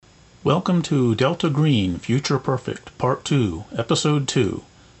Welcome to Delta Green, Future Perfect, Part 2, Episode 2.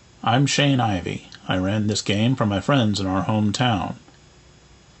 I'm Shane Ivey. I ran this game for my friends in our hometown.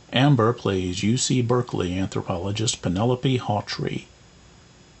 Amber plays UC Berkeley anthropologist Penelope Hawtrey.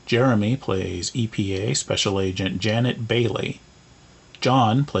 Jeremy plays EPA Special Agent Janet Bailey.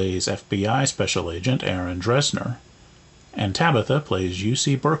 John plays FBI Special Agent Aaron Dresner. And Tabitha plays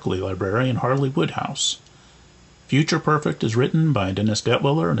UC Berkeley librarian Harley Woodhouse. Future Perfect is written by Dennis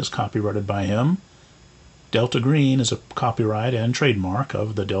Detwiller and is copyrighted by him. Delta Green is a copyright and trademark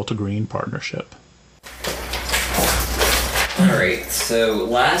of the Delta Green Partnership. Alright, so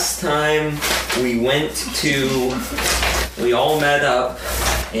last time we all met up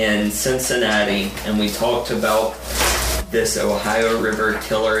in Cincinnati and we talked about this Ohio River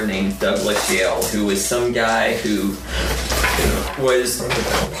killer named Douglas Yale, who was some guy who was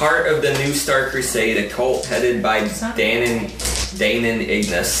part of the New Star Crusade, a cult headed by Danon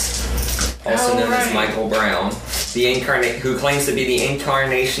Ignis, also known as Michael Brown, who claims to be the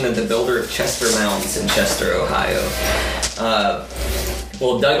incarnation of the builder of Chester Mountains in Chester, Ohio.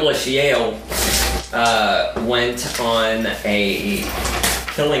 Douglas Yale went on a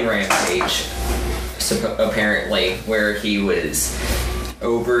killing rampage, apparently, where he was,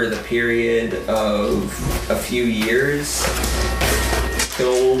 over the period of a few years,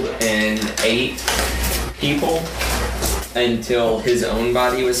 killed and ate people until his own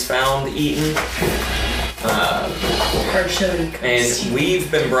body was found eaten. And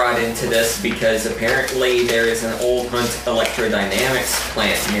we've been brought into this because apparently there is an old Hunt electrodynamics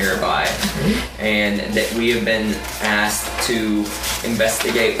plant nearby, and that we have been asked to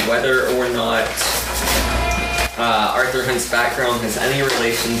investigate whether or not Arthur Hunt's background has any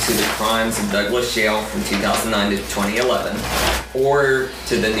relation to the crimes of Douglas Yale from 2009 to 2011, or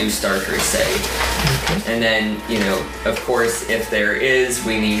to the New Star Crusade. And then, of course, if there is,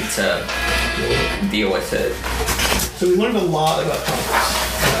 we need to deal with it. So we learned a lot about comics.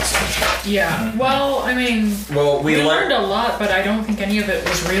 Yeah, well, we learned a lot, but I don't think any of it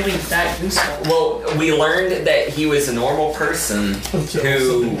was really that useful. Well, we learned that he was a normal person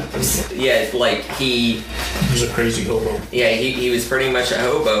who, he was a crazy hobo. Yeah, he was pretty much a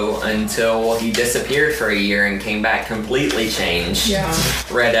hobo until he disappeared for a year and came back completely changed. Yeah.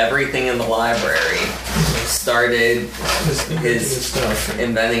 Read everything in the library, started his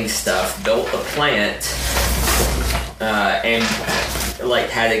inventing stuff, built the plant, and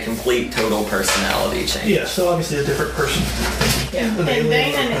had a complete total personality change. Yeah, so obviously a different person. Yeah. And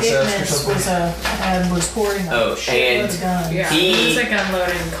Danon Ignis was pouring a shitload of guns. Yeah, he was a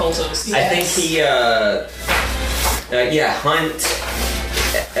gun-loaded cultist. Yes. I think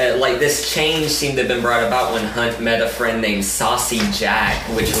Hunt, this change seemed to have been brought about when Hunt met a friend named Saucy Jack,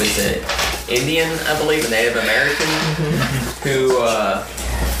 which was an Indian, I believe, a Native American,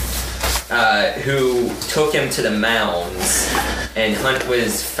 who took him to the mounds, and Hunt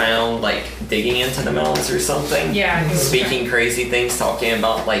was found digging into the mounds or something. Yeah, speaking crazy things, talking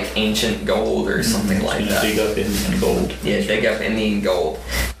about ancient gold or something like that. Dig up Indian gold. Yeah, dig up Indian gold,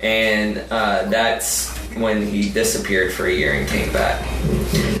 and that's when he disappeared for a year and came back.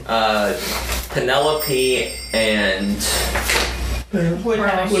 Penelope and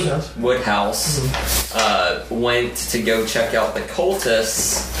Woodhouse went to go check out the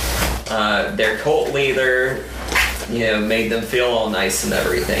cultists. Their cult leader, made them feel all nice and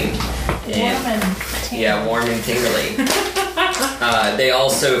everything. Warm and tingly. They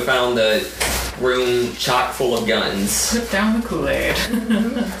also found a room chock full of guns. Put down the Kool-Aid.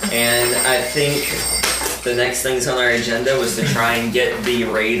 And I think the next things on our agenda was to try and get the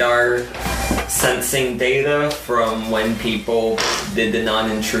radar sensing data from when people did the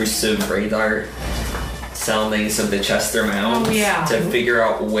non-intrusive radar soundings of the Chester Mounds to figure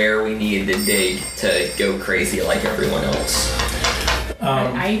out where we needed to dig to go crazy like everyone else.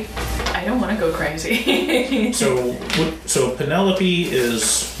 I don't want to go crazy. So Penelope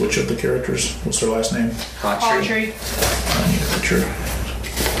is which of the characters? What's her last name? Hawtrey. I need to put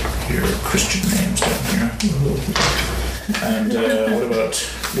your Christian names down here. And what about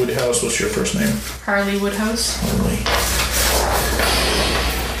Woodhouse? What's your first name? Harley Woodhouse. Harley.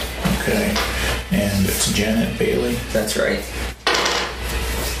 Okay. And it's Janet Bailey. That's right.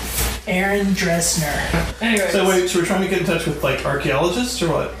 Aaron Dresner. Anyways. So wait, so we're trying to get in touch with archaeologists or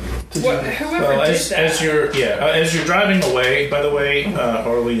what? Whoever did that. As you're driving away, by the way,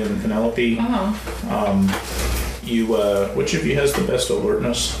 Harley and Penelope. Which of you has the best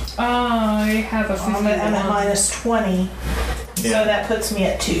alertness? I have a 51. I'm at minus 20, so that puts me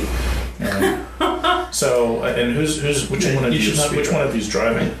at 2. So, and which one of you's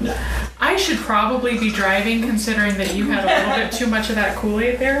driving? I should probably be driving, considering that you had a little bit too much of that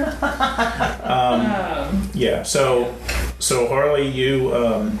Kool-Aid there. Yeah. So Harley, you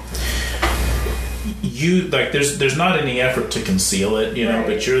like there's not any effort to conceal it, right.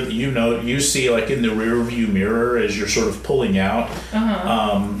 but you see like in the rear view mirror as you're sort of pulling out,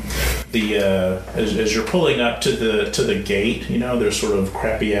 as you're pulling up to the gate, there's sort of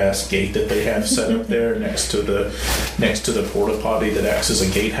crappy ass gate that they have set up there next to the porta potty that acts as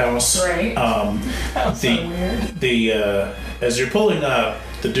a gatehouse. Right. That's so weird. As you're pulling up,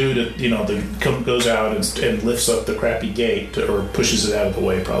 the dude, goes out and lifts up the crappy gate or pushes it out of the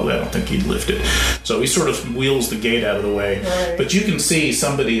way. Probably, I don't think he'd lift it. So he sort of wheels the gate out of the way. Right. But you can see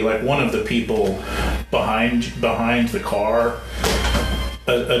somebody, like one of the people behind the car,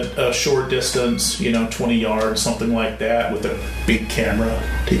 a short distance, 20 yards, something like that, with a big camera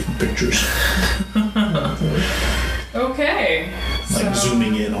taking pictures. Okay. Like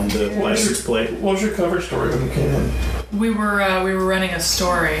zooming in on the license plate. What was your cover story when you came in? We were running a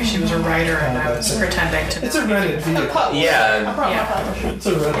story. She was a writer, and I was pretending to. It's a rented vehicle. Yeah. I brought my publisher. It's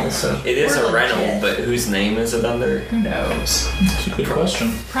a rental, so. It is We're a rental, legit. but whose name is it under? Who knows? That's a good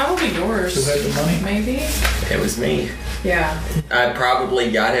question. Probably yours. Who had the money? Maybe. It was me. Yeah. I probably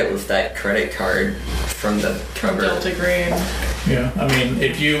got it with that credit card from the cover. Delta Green. Yeah, I mean,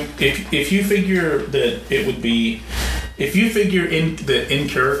 if you figure that it would be, if you figure in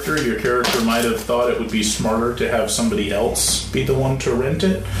character, your character might have thought it would be smarter to have somebody else be the one to rent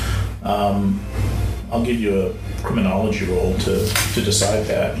it. I'll give you a criminology roll to decide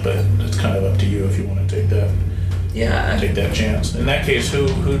that, but it's kind of up to you if you want to take that. Yeah. Take that chance. In that case, who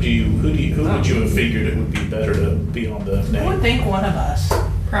would you have figured it would be better to be on the I would name? think one of us.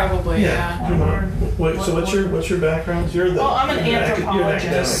 Probably, yeah. Wait, so what's your background? Well, I'm an you're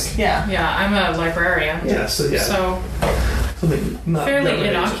anthropologist. Yeah. Yeah, I'm a librarian. Yeah, so yeah. So, Something not fairly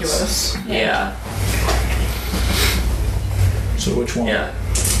government innocuous. Yeah. So which one? Yeah.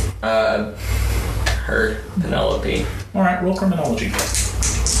 Her, Penelope. All right, roll criminology.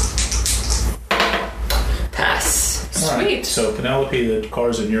 Pass. All right, Sweet. so Penelope, the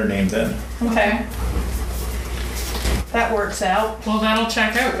car's in your name then. Okay. That works out. Well, that'll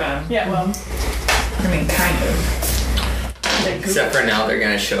check out then. Yeah, well. I mean, kind of. Except for now, they're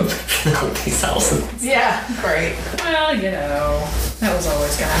gonna show up at Penelope's house. Yeah, great. Well, that was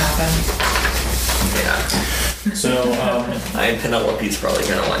always gonna happen. Yeah. So, Penelope's probably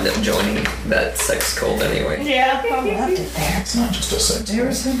gonna wind up joining that sex cult anyway. Yeah, I loved it there. it's not just a sex. There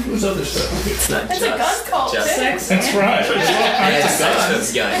was some There's other stuff. It's not It's just a gun cult, just too. sex. That's right. There's all kinds and of sex guns.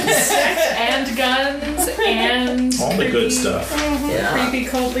 with guns. And guns and All the good creepy- stuff. Yeah. Creepy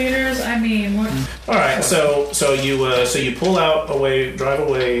cult leaders. I mean, what? All right, so you pull drive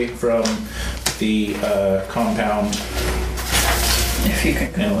away from the compound If you can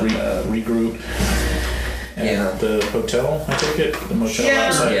and regroup. Yeah. The hotel, I take it? The motel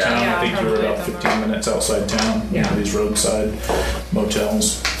outside Yeah. town? Yeah, I think you were probably about the 15 minutes outside town. Yeah. These roadside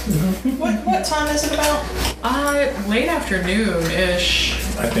motels. What time is it about? Late afternoon-ish.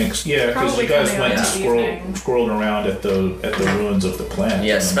 I think, yeah, because Probably you guys coming went out to in the evening. scrolled around at the ruins of the plant.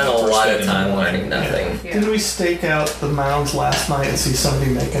 Yeah, spent a First lot thing of in the time morning. learning nothing. Didn't we stake out the mounds last night and see somebody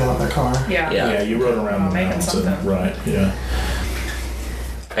making out in their car? Yeah. Yeah, you rode around the Making mountains. something. Right, yeah.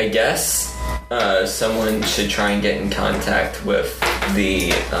 I guess someone should try and get in contact with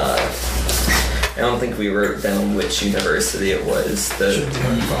the. I don't think we wrote down which university it was. Should be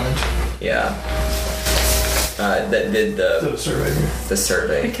hard to find. Yeah. That did The survey here. the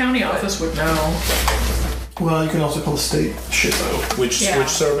survey. The county office would know. Well, you can also call the state shit though. Which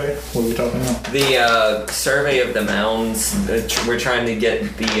survey? What are we talking about? The survey of the mounds. We're trying to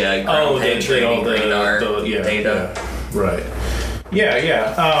get the ground penetrating radar data. Yeah. Right.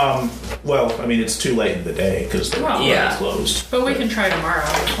 Yeah. Well, I mean, it's too late in the day because they're already closed. But we can try tomorrow.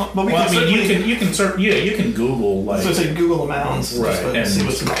 But we Well, I can mean, you can Google So I say Google the mounds. right and see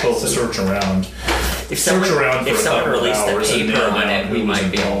what's search around. If someone released a hours and paper then on it, we who was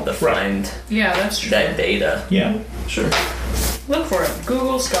might be able to involved. Right. find Yeah, that's true. that data. Yeah, sure. Look for it.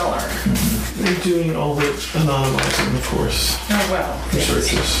 Google Scholar. They're doing all the anonymizing, of course. Oh, well.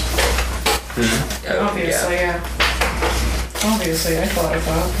 Researchers. Oh, Obviously, yeah. Obviously, I thought of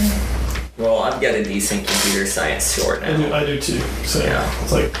that. Well, I've got a decent computer science score now. I do too. So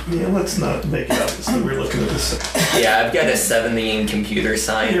it's like, let's not make it up. So we're looking at this. Yeah, I've got a 70 in computer You're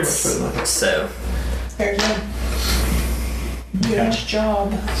science. much better than that. So, Very good. Good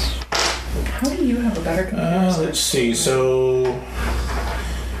job. How do you have a better computer? Let's see. So,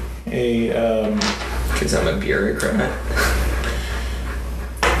 because I'm a bureaucrat.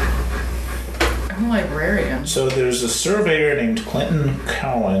 Oh, librarian. So there's a surveyor named Clinton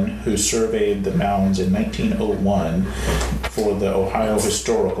Cowan who surveyed the mounds in 1901 for the Ohio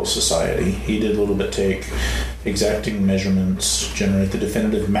Historical Society. He did a little bit take exacting measurements, generate the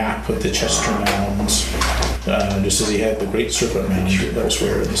definitive map of the Chester Mounds, just as he had the Great Serpent Mound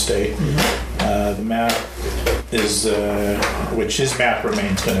elsewhere in the state. The map is, which his map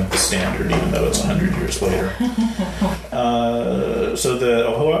remains kind of the standard, even though it's 100 years later. So the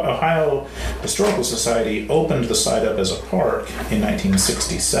Ohio Historical Society opened the site up as a park in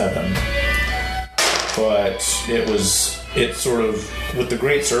 1967, but it sort of, with the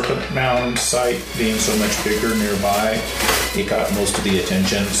Great Serpent Mound site being so much bigger nearby, it got most of the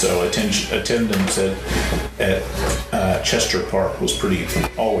attention. So attendance at Chester Park was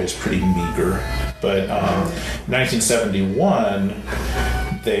always pretty meager. But 1971,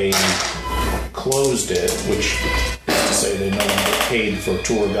 they closed it, which is to say they no longer paid for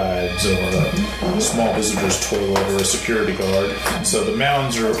tour guides or a small visitor's toilet or a security guard. And so the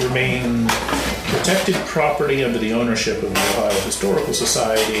mounds remain protected property under the ownership of the Ohio Historical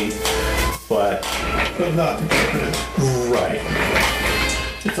Society, but not permanent. Right.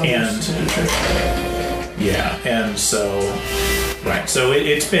 And so right. So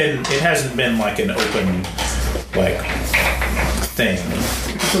it hasn't been like an open thing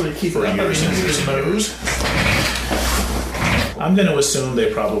so they keep for years and years and years. I'm going to assume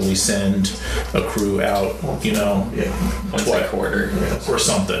they probably send a crew out, once a quarter or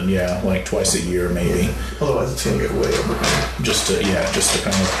something, like twice a year maybe. Otherwise, it's going to get way overcome. Just to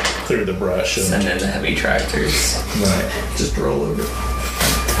kind of clear the brush. Send in the heavy tractors. Right. Just roll over.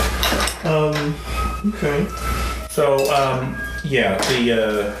 Okay. So,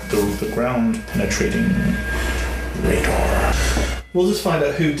 the ground penetrating radar. We'll just find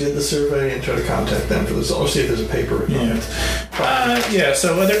out who did the survey and try to contact them for this, or see if there's a paper.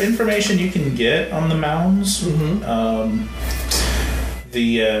 So other information you can get on the mounds.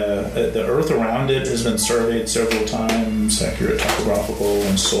 The earth around it has been surveyed several times. Accurate topographical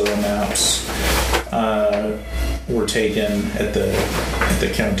and soil maps were taken at the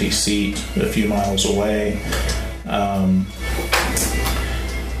county seat a few miles away,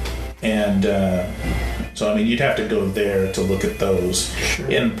 so I mean you'd have to go there to look at those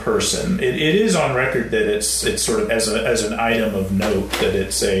in person. It is on record that it's sort of as an item of note that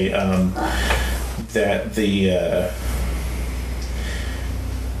it's that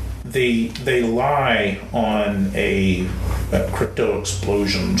they lie on a crypto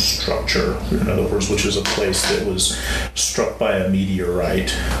explosion structure, in other words, which is a place that was struck by a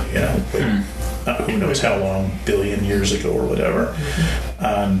meteorite, who knows how long, billion years ago or whatever.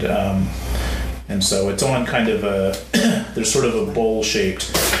 And so it's on kind of there's sort of a bowl-shaped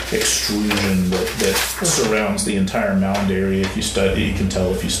extrusion that surrounds the entire mound area. You can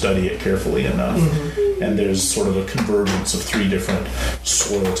tell if you study it carefully enough. And there's sort of a convergence of 3 different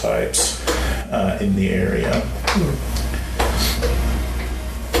soil types in the area.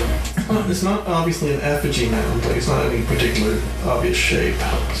 It's not obviously an effigy mound, like it's not any particular obvious shape.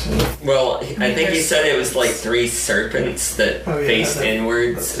 So. Well, I think he said it was like 3 serpents that faced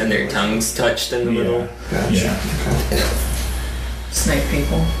inwards and their tongues touched in the middle. Gotcha. Yeah. Okay. Snake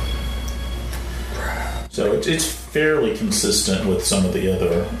people. So it's fairly consistent with some of the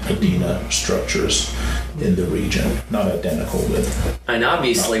other Adena structures in the region. Not identical, but... And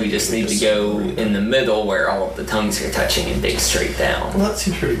obviously we just need to go in the middle where all of the tongues are touching and dig straight down. Well, that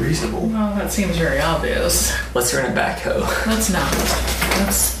seems pretty reasonable. Well, that seems very obvious. Let's run a backhoe. Let's not.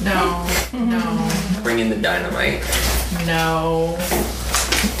 No. Bring in the dynamite. No.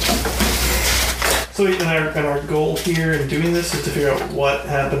 So our goal here in doing this is to figure out what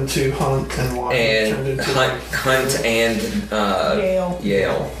happened to Hunt and why it turned into... Hunt and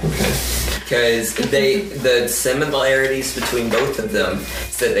Yale. Okay. Because the similarities between both of them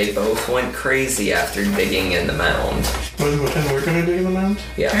is that they both went crazy after digging in the mound. And we're going to dig in the mound?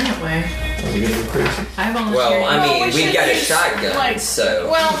 Yeah. Apparently. Are we going to go crazy? We've got a shotgun,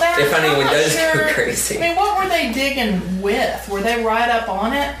 so if anyone does go crazy. I mean, what were they digging with? Were they right up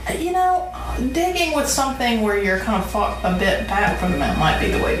on it? Digging with something where you're kind of a bit back from the mound might be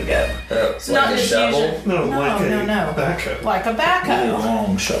the way to go. So like a shovel? No. Backhoe. Like a backhoe. A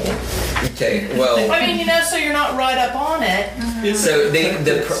long shovel. Okay, well... I mean, so you're not right up on it. So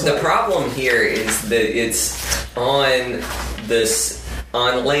the problem here is that it's on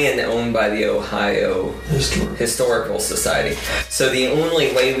land owned by the Ohio Historical Society. So the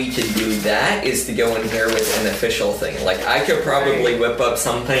only way we could do that is to go in here with an official thing. Like, I could probably whip up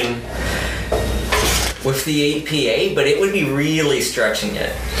something with the APA, but it would be really stretching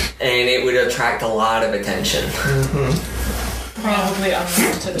it. And it would attract a lot of attention. probably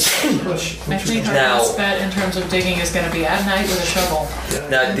unlimited. I think our best bet in terms of digging is going to be at night with a shovel.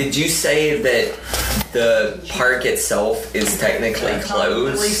 Now, did you say that the park itself is technically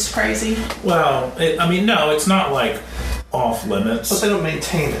closed? At least crazy. Well, no, it's not like off limits. But they don't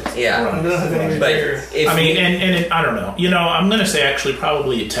maintain it. Yeah. Right. I don't know. I'm going to say actually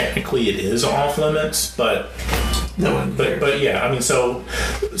probably technically it is off limits, but yeah. So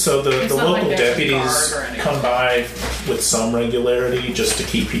the local like deputies come by with some regularity just to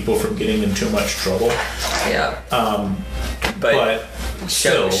keep people from getting in too much trouble. Yeah. But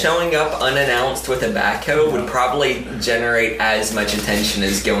showing up unannounced with a backhoe would probably generate as much attention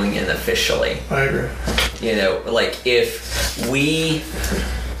as going in officially. I agree. Like if we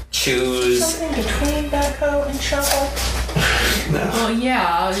choose something between backhoe and shovel. No. Well,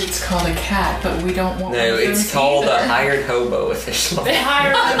 yeah, it's called a cat, but we don't want. No, it's called a hired hobo officially. They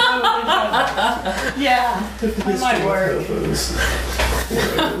hired hobo. Yeah, that might work.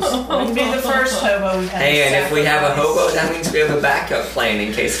 We'd be the first hobo we had. Hey, and if we have a hobo, that means we have a backup plan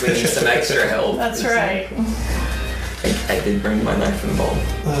in case we need some extra help. That's right. I did bring my knife and bowl.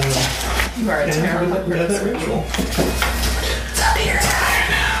 You are a terrible We had that person. ritual. It's up here.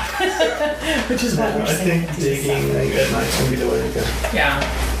 Which is what we're I saying. think digging at night can be the way to go. Yeah,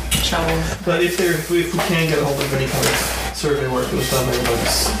 shovel. But if we can get a hold of any kind of survey work that was done by the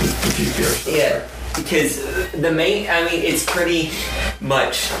GPS. Yeah, because it's pretty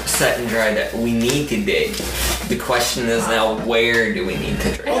much set and dry that we need to dig. The question is now, where do we need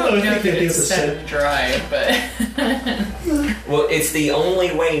to dig? I don't know that it's set and dry, but... Well, it's the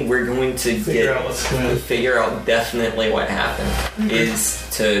only way we're going to figure out definitely what happened is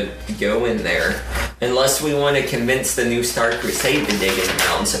to go in there, unless we want to convince the New Star Crusade to dig in the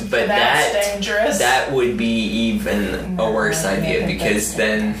mountains. But that's dangerous. That would be even a worse idea because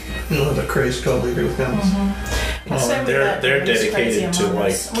then you'll have a crazy cult leader with guns. Well, they're dedicated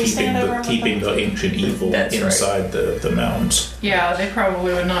to keeping the ancient evil inside the mountains. Yeah, they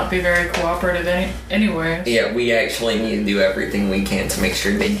probably would not be very cooperative anyway. Yeah, we actually need to do everything we can to make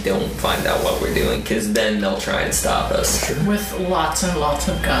sure they don't find out what we're doing, because then they'll try and stop us. With lots and lots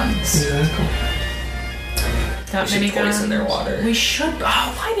of guns. Exactly. That we many should poison their water. We should.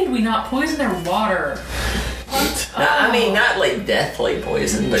 Oh, why did we not poison their water? What? Not like deathly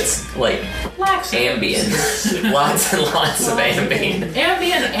poison, but like Ambien. Lots and lots of Ambien.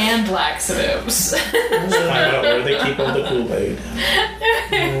 Ambien and laxatives. Let's find out where they keep all the Kool-Aid.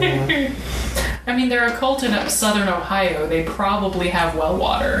 They're a cult in southern Ohio. They probably have well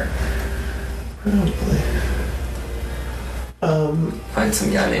water. Probably. Find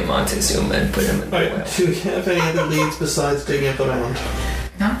some guy named Montezuma and put him in the well. Do we have any other leads besides digging up the mound?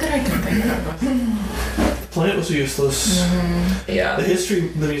 Not that I can think of. The plant was useless. Mm-hmm. Yeah.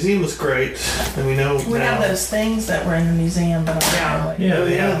 The museum was great, and we know we now. have those things that were in the museum, but I don't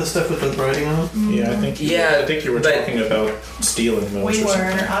Yeah, the stuff with the writing on it. Yeah, I think you were talking about stealing those. We or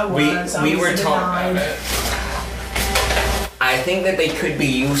were. something. We were talking about it. I think that they could be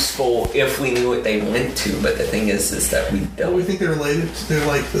useful if we knew what they went to, but the thing is that we don't. Well, we think they're related. They're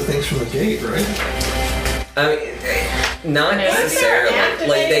like the things from the gate, right? Not necessarily.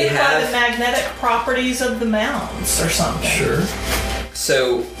 Like they by have the magnetic properties of the mounds or something. Sure.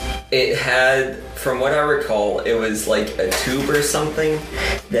 So it had, from what I recall, it was like a tube or something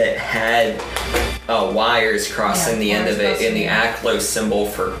that had wires crossing the end of it in the ACLO symbol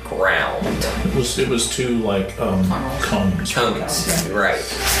for ground. It was two like cones, right?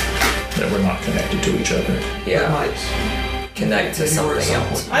 That were not connected to each other. Yeah. Connect to something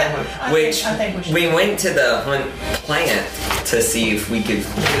else. I think we went to the Hunt plant to see if we could.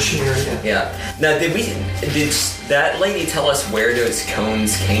 Yeah. Now, did that lady tell us where those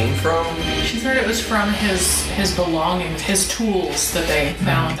cones came from? She said it was from his belongings, his tools that they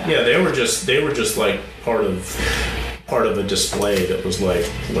found. Yeah, they were just like part of a display that was like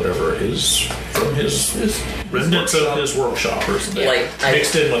whatever from his remnants of his workshop or something.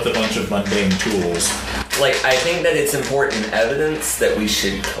 Mixed in with a bunch of mundane tools. I think that it's important evidence that we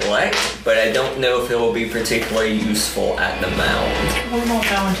should collect, but I don't know if it will be particularly useful at the mound. We won't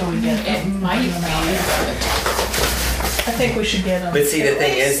know until we get them. It might be, I think we should get them. But see, the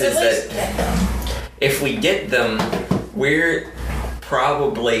thing is that if we get them, we're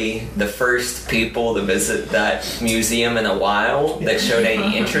probably the first people to visit that museum in a while that showed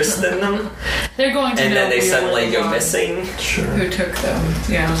any interest in them. They're going to and know then they suddenly go missing. Sure. Who took them?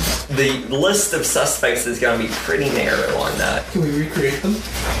 Yeah. The list of suspects is going to be pretty narrow on that. Can we recreate them?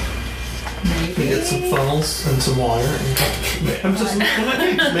 Maybe. You get some funnels and some wire, and I'm just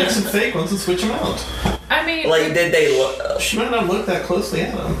make some fake ones and switch them out. I mean, like, did they look? She might not look that closely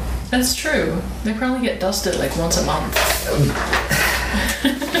at them. That's true. They probably get dusted like once a month.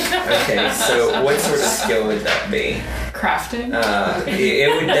 Okay, so what sort of skill would that be? Crafting? It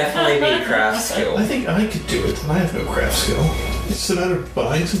would definitely be craft skill. I think I could do it, and I have no craft skill. It's a matter of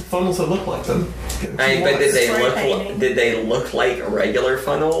buying some funnels that look like them. But did they look like regular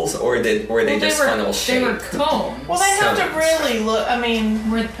funnels, or were they just funnel shaped? They were cones. Well, they have to really look. I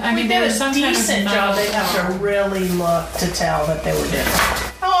mean, we did a decent job. They'd have to really look to tell that they were different.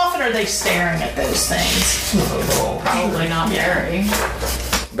 How often are they staring at those things? Not at all. Probably not very.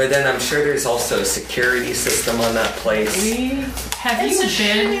 But then I'm sure there's also a security system on that place. Have It's you a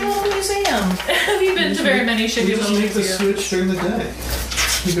shitty little museum. Have you been to very many shitty little You make the museums? switch during the day.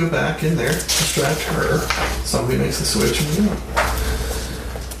 You go back in there, distract her. Somebody makes the switch, and we do it.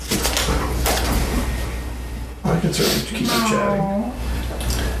 I can certainly keep you chatting.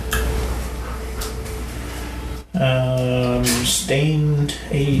 Stained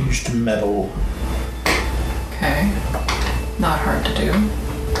aged metal. Okay. Not hard to do.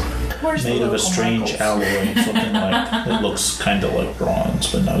 Where's Made the of a local strange Michaels? alloy, something like it looks kind of like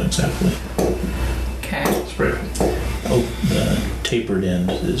bronze, but not exactly. Okay. It's pretty. Oh, the tapered end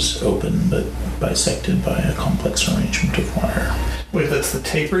is open but bisected by a complex arrangement of wire. Wait, that's the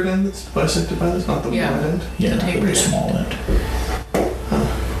tapered end that's bisected by this, not the Yeah. wide end? Yeah, The a tapered very end. small end.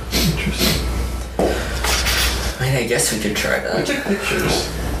 Interesting. I mean, I guess we could try We that. took pictures.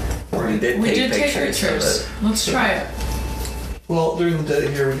 We did We take did take pictures pictures. of Let's try it. Well, during the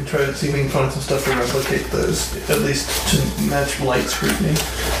day here, we can try to see if we can find some stuff to replicate those, at least to match light scrutiny.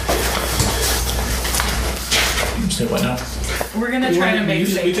 Say what now? We're gonna try to make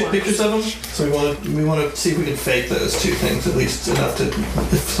We fake took ones. pictures of them, so we want to see if we can fake those two things at least enough to,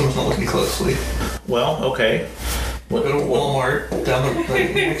 if someone's not looking closely. Well, okay. Go to Walmart down the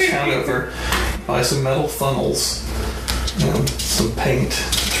next town over, buy some metal funnels, and some paint,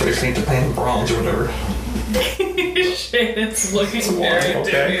 spray paint to paint bronze or whatever. Shit, it's looking very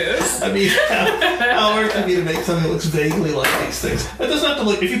okay. dubious. I mean, how hard can it be to make something that looks vaguely like these things? It doesn't have to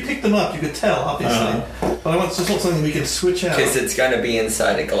look. If you pick them up, you could tell, obviously. But I just want something we can switch out. Because it's gonna be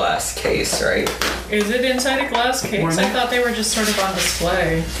inside a glass case, right? Is it inside a glass case? Why I not? thought they were just sort of on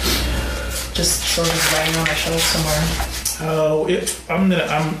display. Just sort of laying on a shelf somewhere. Oh,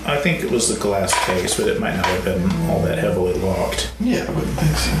 I think it was the glass case, but it might not have been all that heavily locked. Yeah, I wouldn't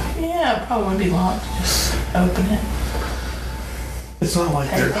think so. Yeah, it probably would be locked. Just open it. It's not like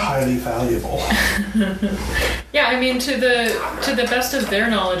they're highly valuable. Yeah, I mean, to the best of their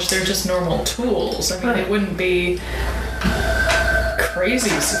knowledge, they're just normal tools. I mean, they wouldn't be crazy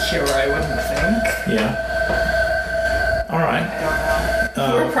secure, I wouldn't think. Yeah. All right. I don't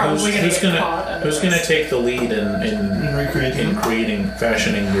know. We're probably who's gonna get caught. Who's gonna take the lead in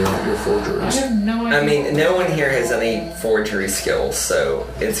fashioning your I forgeries? have no idea. I mean, no one here has any forgery skills, so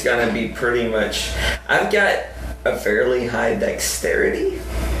it's gonna be pretty much. I've got a fairly high dexterity.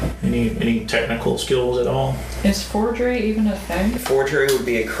 Any technical skills at all? Is forgery even a thing? Forgery would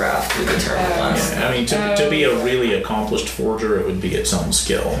be a craft we determined last. Yeah, I mean, to be a really accomplished forger, it would be its own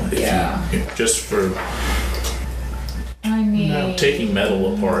skill. Just for I mean, taking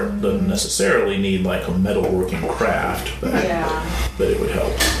metal apart doesn't necessarily need like a metalworking craft, but it would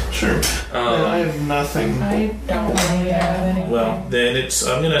help. Sure. I have nothing. I don't really have any. Well, then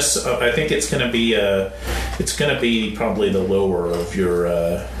I think it's gonna be probably the lower of your.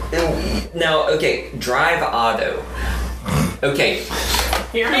 Now, okay, drive auto. Okay,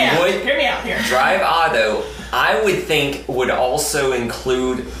 Hear me out. What? Hear me out here. drive auto. I would think would also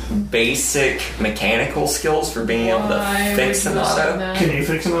include basic mechanical skills for being able to Why fix would an you assume auto. that? Can you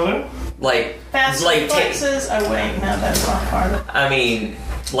fix an auto? Like, Fast like reflexes. Oh wait, no, that's not part of it. I mean,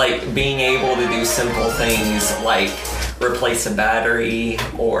 like being able to do simple things like replace a battery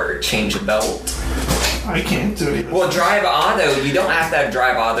or change a belt. I can't do it. Well, drive auto, you don't have to have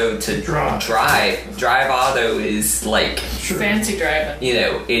drive auto to Drive. Drive auto is like, Fancy driving.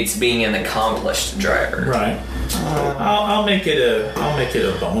 it's being an accomplished driver. Right. I'll make it a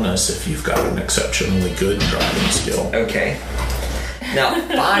bonus if you've got an exceptionally good driving skill. Okay. Now,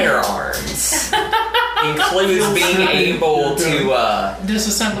 firearms includes being able to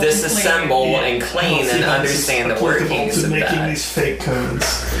disassemble and clean and understand the workings to of making that. these fake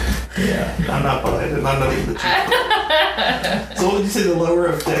codes. Yeah. I'm not buying it. I'm not even the cheap. So what did you say? The lower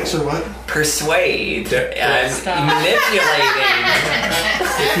of Dex or what? Persuade. Stop. Manipulating.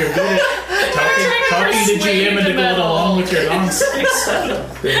 If you're good at talking to GM and to go along with your nonsense,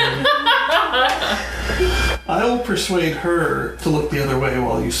 then I will persuade her to look the other way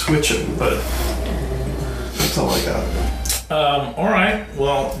while you switch them, but that's all I got. All right.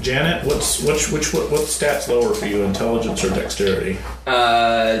 Well, Janet, what stats lower for you, intelligence or dexterity?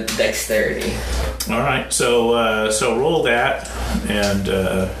 Dexterity. All right. So roll that and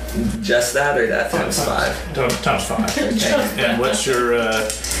just that or that times 5? Times 5. Okay. And what's your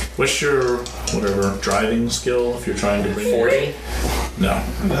whatever driving skill if you're trying to bring 40? No,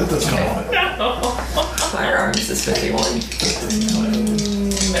 that doesn't count. No. Firearms is 51.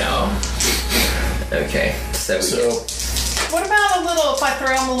 No. Okay. So what about if I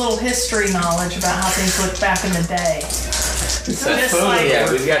throw them a little history knowledge about how things looked back in the day?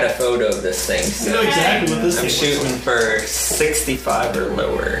 We've got a photo of this thing. So you know exactly what this I'm shooting for 65 or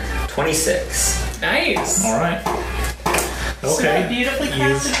lower. 26. Nice. All right. Okay. So beautifully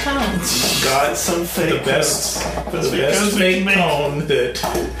crafted tones. Got the best fake tone that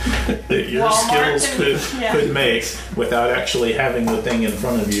your skills could make without actually having the thing in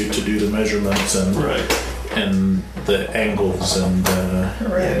front of you to do the measurements and the angles and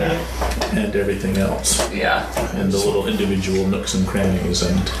everything else. Yeah. And the little individual nooks and crannies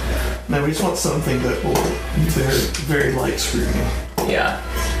and. Now we just want something that will very, very light scrutiny. Yeah.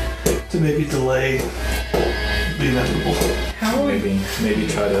 To maybe delay the inevitable. Maybe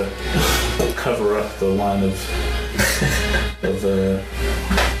try to cover up the line of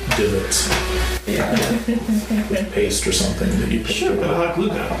divots. Yeah. With paste or something that you picked Sure, but a hot glue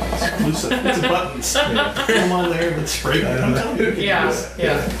gun. It's buttons. Put them on there and spray them. Yeah.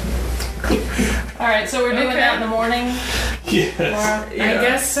 All right, so we're doing that in the morning? Yes. I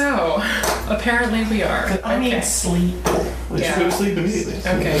guess so. Apparently we are. I need sleep. Let's go to sleep immediately.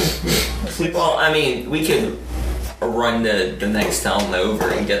 Okay. Sleep. Well, I mean, we could run the next town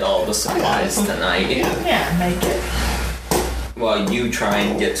over and get all the supplies tonight. Yeah, make it. While you try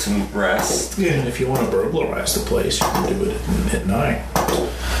and get some rest. Yeah, and if you want to burglarize the place, you can do it at night.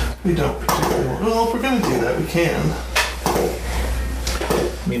 We don't particularly want. Well, if we're going to do that, we can.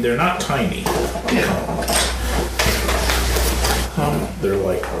 I mean, they're not tiny. Yeah. They're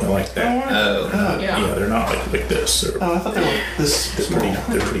like that. Yeah, they're not like this. I thought they were this.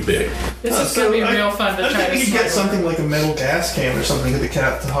 They're pretty big. This is going to be real fun to try to I think we could get something smuggle. like a metal gas can or something, get the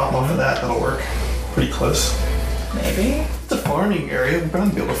cat to hop off of that. That'll work. Pretty close. Maybe. It's a farming area. We're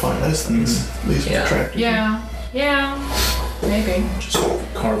bound to be able to find those things. These tractors. Yeah. Maybe. Just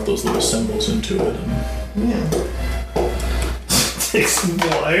carve those little symbols into it. Take some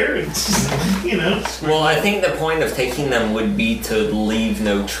wire and just, Well, I think the point of taking them would be to leave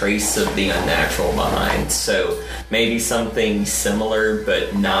no trace of the unnatural behind. So maybe something similar,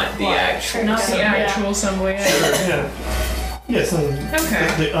 but not the actual. Not the actual symbol. Yeah, something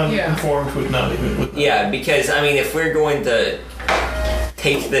the uninformed would not even. Yeah, because I mean, if we're going to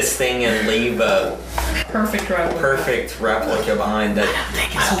take this thing and leave a perfect replica behind that.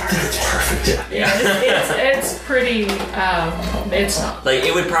 It's perfect. Yeah. It's pretty. It's not. Like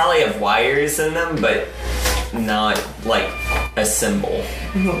it would probably have wires in them, but not like a symbol.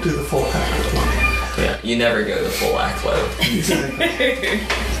 We don't do the full hack. Yeah, you never go the full ACLO. Exactly.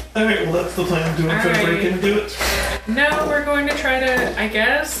 All right, well that's the plan. Do you want to try to break in and do it? No, we're going to try to, I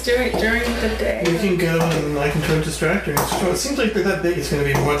guess, do it during the day. We can go and I can try to distract her. It seems like they're that big. It's going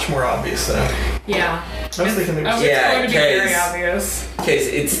to be much more obvious, though. Yeah. I was thinking it's going to be very obvious. Because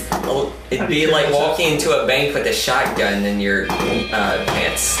it'd be like walking into a bank with a shotgun in your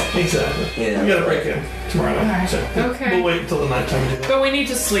pants. Exactly. Yeah. We got to break in tomorrow night. Right. So Okay. We'll wait until the nighttime to do that. But we need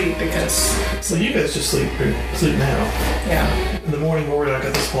to sleep because. So you guys just sleep now. Yeah. In the morning, we'll work out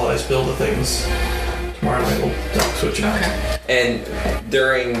the supplies, build the things. Tomorrow night we'll switch it. Okay. And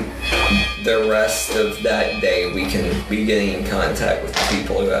during the rest of that day, we can be getting in contact with the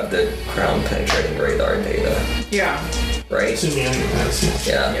people who have the ground penetrating radar data. Yeah. Right? Assuming anyone has.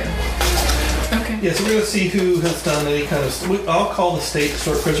 Yeah. Okay. Yeah, so we're going to see who has done any kind of... I'll call the State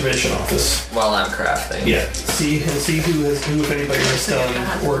Historic Preservation Office. While I'm crafting. Yeah. See who, if anybody has done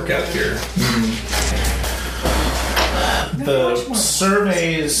work out here. The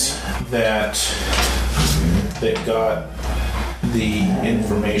surveys that got the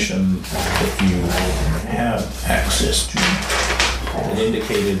information that you have access to, it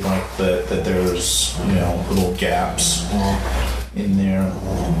indicated like that there's little gaps in there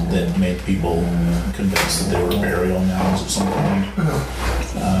that made people convinced that they were burial mounds at some point.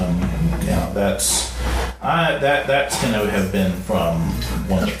 That's going to have been from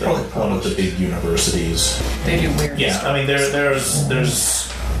one of the big universities. They do weird stuff. I mean there's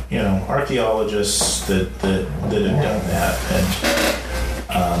archaeologists that have done that, and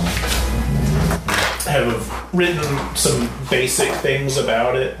have written some basic things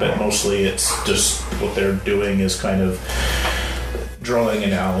about it, but mostly it's just what they're doing is kind of drawing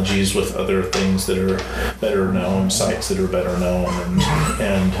analogies with other things that are better known, sites that are better known,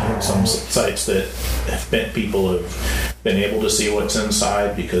 and some sites that people have been able to see what's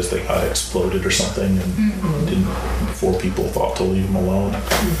inside because they got exploded or something, and didn't before people thought to leave them alone.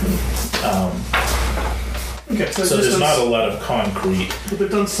 Okay, so there's not a lot of concrete but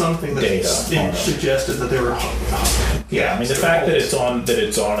they've done something that suggested that they were yeah, I mean the fact that it's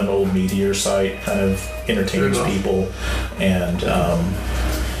on an old meteor site kind of entertains people, and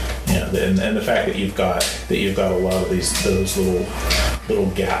and the fact that you've got a lot of those little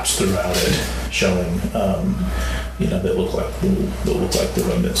gaps throughout it showing that look like the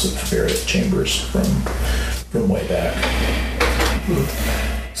remnants of various chambers from way back.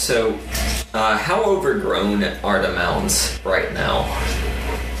 So how overgrown are the mounds right now?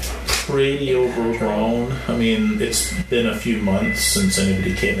 Pretty overgrown. I mean, it's been a few months since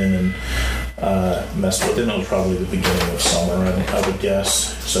anybody came in and messed with it. It was probably the beginning of summer, I would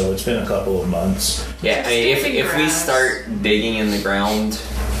guess. So it's been a couple of months. Yeah, I mean, if we start digging in the ground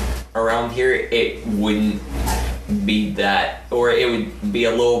around here, it wouldn't be that, or it would be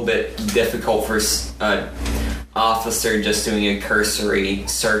a little bit difficult for officer just doing a cursory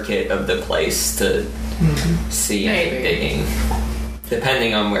circuit of the place to see any digging,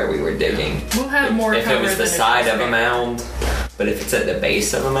 depending on where we were digging. We'll have more if it was the side of a mound, but if it's at the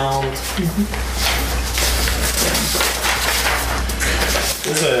base of a mound.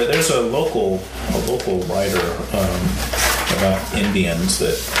 There's a local writer about Indians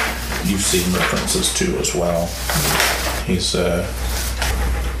that you've seen references to as well. He's a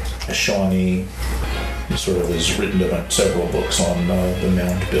Shawnee. He sort of has written about several books on the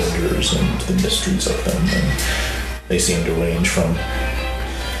mound builders and the mysteries of them, and they seem to range from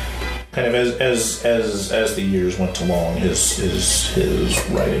kind of as the years went along, his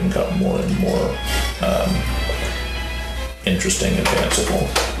writing got more and more interesting and fanciful.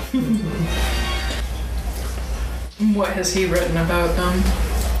 What has he written about them?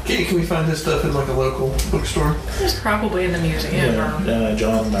 Can we find his stuff in like a local bookstore? It's probably in the museum.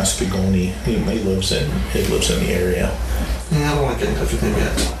 John Mascagoni, he lives in the area. Yeah, I don't want to get in touch with him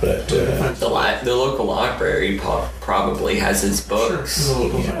yet. But the local library probably has his books. Sure.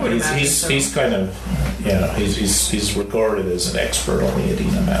 He's kind of he's regarded as an expert on the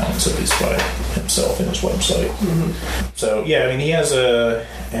Adena mounds, at least by himself in his website. So yeah, I mean he has a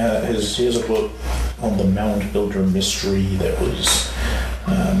book on the mound builder mystery that was.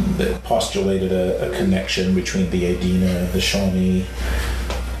 That postulated a connection between the Adena and the Shawnee,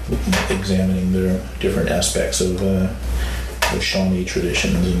 examining their different aspects of Shawnee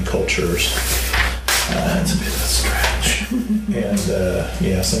traditions and cultures. That's a bit of a stretch.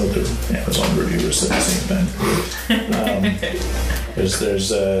 And some of the Amazon reviewers said the same thing.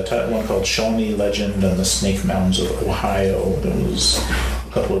 There's one called Shawnee Legend on the Snake Mounds of Ohio that was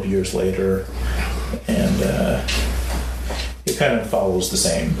a couple of years later, and it kind of follows the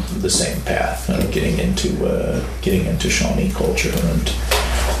same path, getting into Shawnee culture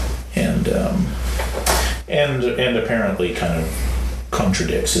and apparently kind of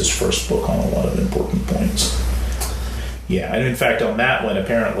contradicts his first book on a lot of important points. Yeah, and in fact on that one,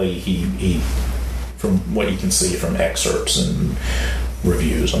 apparently he from what you can see from excerpts and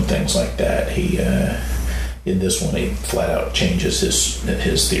reviews and things like that, he in this one he flat out changes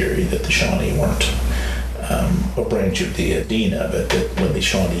his theory that the Shawnee weren't a branch of the Adena, but that when the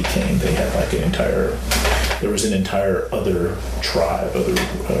Shawnee came, they had like there was an entire other tribe, other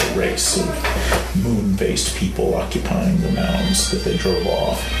race of moon-based people occupying the mounds that they drove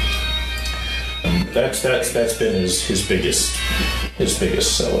off. And that's been his biggest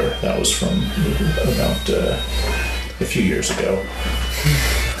seller. That was from about a few years ago.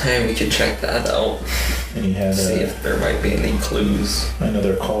 Hey, we could check that out. And he had see if there might be any clues. I know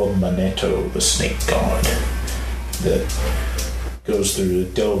they're called Manetto, the snake god, that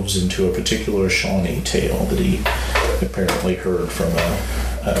delves into a particular Shawnee tale that he apparently heard from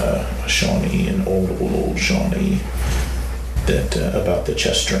a Shawnee, an old Shawnee, that about the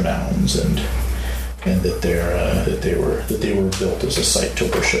Chester Mounds and that they were built as a site to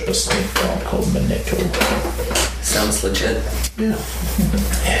worship a snake god called Manetto. Sounds legit. Yeah.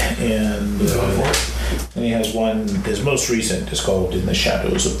 And he has one. His most recent is called "In the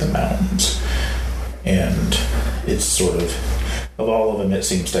Shadows of the Mountains," and it's sort of all of them. It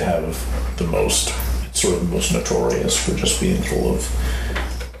seems to have it's sort of the most notorious for just being full of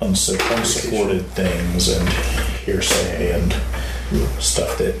unsupported things and hearsay and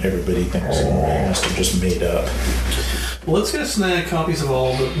stuff that everybody thinks he must have just made up. Well, let's go snag copies of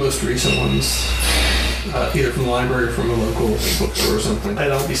all the most recent ones. either from the library or from a local bookstore or something.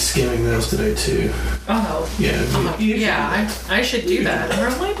 And I'll be skimming those today too. Oh. Yeah. I should do that.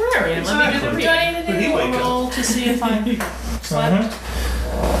 I'm a librarian. Let me do the reading. Do I need to do a roll to see if I slept?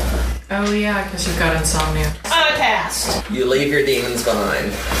 Oh yeah, because you've got insomnia. I passed. You leave your demons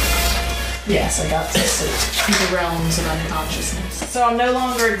behind. Yes, I got to sleep. The realms of unconsciousness. So I'm no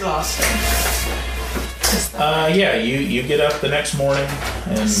longer exhausted. Yeah, you get up the next morning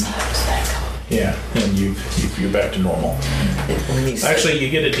and you're back to normal. Actually, you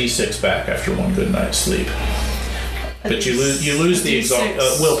get a D6 back after one good night's sleep. But you lose the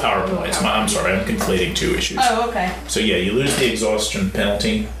willpower points. I'm sorry, I'm conflating two issues. Oh, okay. So yeah, you lose the exhaustion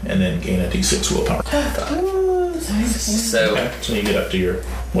penalty and then gain a D6 willpower. So you get up to your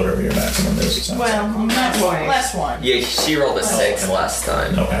whatever your maximum is. It sounds like. Last one. Yeah, she rolled a 6 last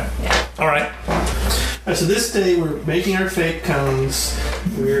time. Okay. Yeah. All right. So this day we're making our fake cones.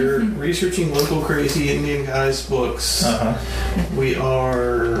 We're researching local crazy Indian guys' books. We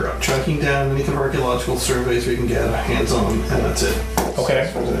are tracking down any kind of archaeological surveys we can get our hands on, and that's it. Okay.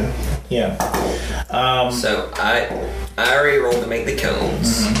 Yeah. So I already rolled to make the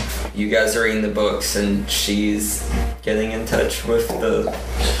cones. You guys are reading the books, and she's getting in touch with the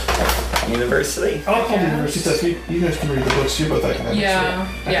university. I'll call the university stuff. You guys can read the books. You're both academics. Yeah.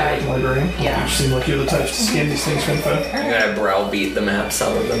 Librarian. Yeah. You seem like you're the types to scan these things for info. I'm gonna browbeat the maps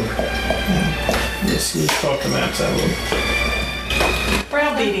out of them. Yes, you talk the maps out of them.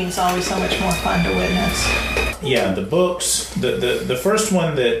 Browbeating's always so much more fun to witness. Yeah, the books. The first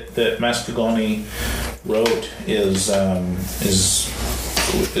one that Mascagoni wrote is and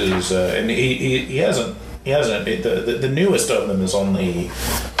he hasn't. The newest of them is only,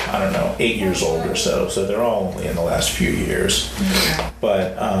 I don't know, 8 years old or so. So they're all only in the last few years.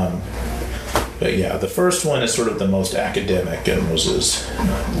 But yeah, the first one is sort of the most academic and was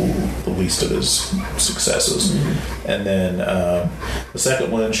the least of his successes. And then the second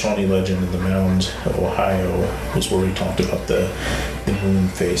one, Shawnee Legend in the Mounds of Ohio, was where he talked about the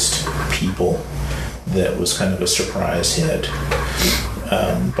moon-faced people. That was kind of a surprise hit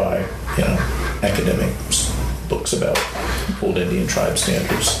by academic books about old Indian tribe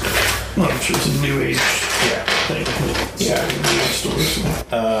standards. Well, I'm sure it's a new age thing. Yeah. New age stories.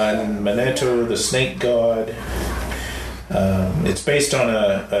 And Manetho, the snake god. It's based on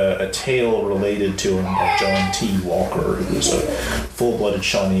a tale related to John T. Walker, who was a full-blooded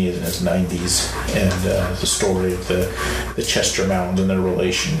Shawnee in his 90s, and the story of the Chester Mounds and their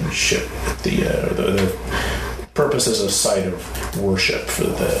relationship with the purpose as a site of worship for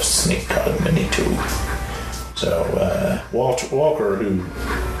the snake god Manitou. So Walker, who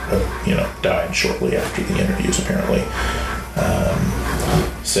died shortly after the interviews, apparently,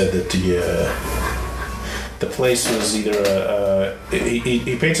 said that the place was either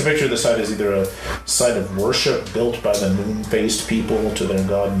he paints a picture of the site as either a site of worship built by the moon-faced people to their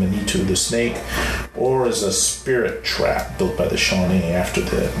god Manitou the snake, or as a spirit trap built by the Shawnee after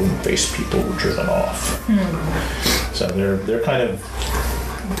the moon-faced people were driven off. So they're kind of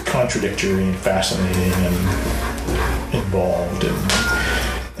contradictory and fascinating and involved and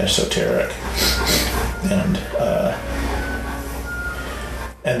esoteric.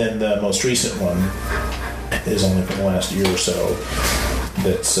 And then the most recent one is only from the last year or so.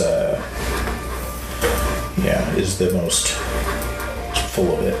 That's is the most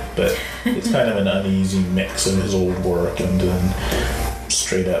full of it, but it's kind of an uneasy mix of his old work and then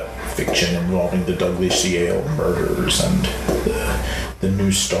straight up fiction involving the Douglas Yale murders and the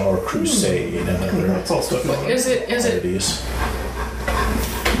New Star Crusade and other. That's all stuff. Is it?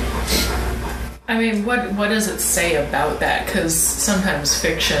 I mean, what does it say about that? Because sometimes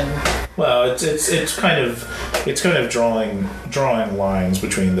fiction. Well, it's kind of drawing lines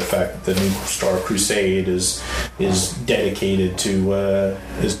between the fact that the New Star Crusade is dedicated to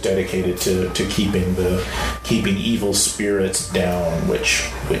keeping evil spirits down, which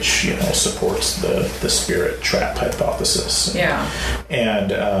supports the spirit trap hypothesis. Yeah.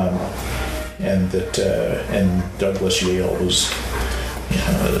 And Douglas Yale was.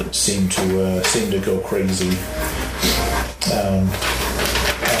 Seemed to go crazy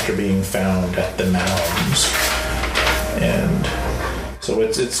after being found at the mounds, and so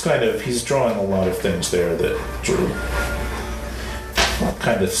it's kind of he's drawing a lot of things there that sort of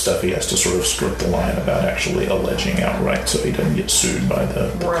kind of stuff he has to sort of skirt the line about actually alleging outright, so he doesn't get sued by the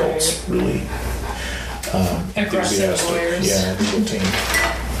cult's really aggressive lawyers. Yeah, legal team.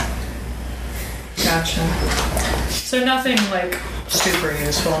 Gotcha. So nothing like super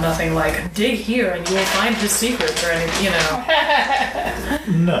useful, nothing like dig here and you will find his secrets or anything,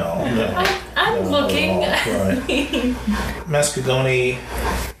 No. I I'm looking. Right. Mascagoni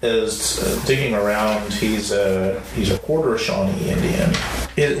is digging around. He's a quarter Shawnee Indian.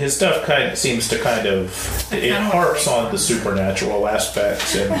 His stuff seems to it harps on the supernatural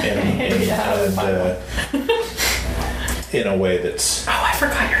aspects and in a way that's. Oh, I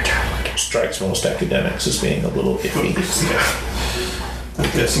forgot your turn. Strikes most academics as being a little iffy. I'm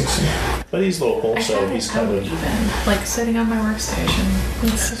guessing so. But he's local, so he's kind of like sitting on my workstation.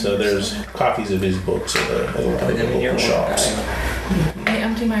 So there's copies of his books at a lot of the local shops. I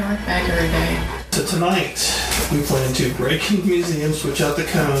empty my work bag every day. So tonight we plan to break into the museum, switch out the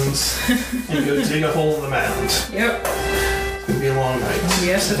cones, and go dig a hole in the mound. Yep. It's gonna be a long night.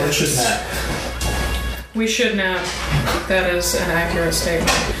 Yes, it is. Should nap. We should nap. That is an accurate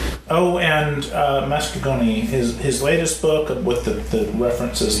statement. Oh, and Mascagoni, his latest book with the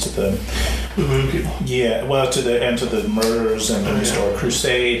references to the moon people. Yeah, well, to the murders and the historic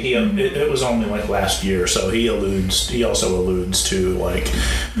crusade. It was only like last year, so he also alludes to like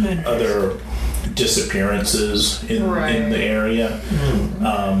other disappearances in the area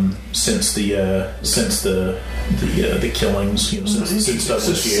since the killings. Since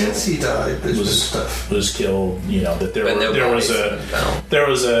Douglas Yale since he died, there's been stuff was killed. That there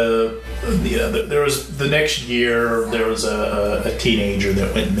was the next year there was a teenager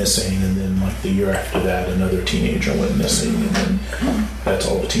that went missing, and then like the year after that another teenager went missing, and then that's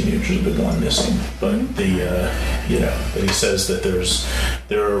all the teenagers have gone missing. But but he says that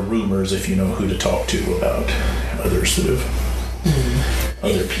there are rumors, if you know who to talk to, about others that have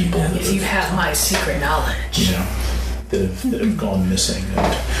other people. If you have my secret knowledge, that have gone missing,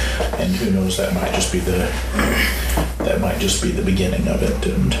 and who knows, that might just be the beginning of it.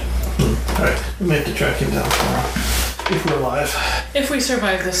 And all right, we may have to track him down tomorrow if we're alive. If we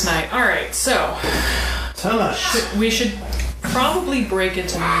survive this night. All right, so tonight we should probably break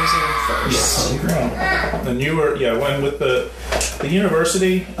into the museum first. Yes. And you were when with the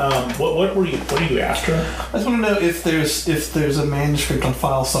university. What are you after? I just want to know if there's a manuscript on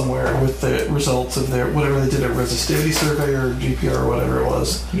file somewhere with the results of their whatever they did, a resistivity survey or GPR or whatever it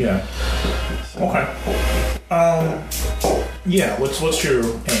was. Yeah. Okay. Yeah. What's your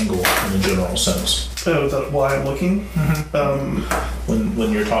angle in a general sense? Oh, why I'm looking? Mm-hmm.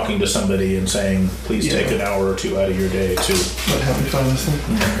 When you're talking to somebody and saying, please take an hour or two out of your day to help me find this thing.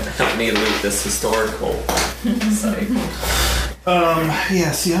 Help me loot this historical site.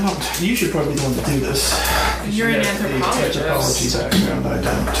 See, I don't. You should probably be the one to do this. You're an anthropologist. Anthropology background, I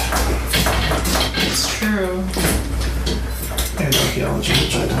don't. It's true. And archaeology,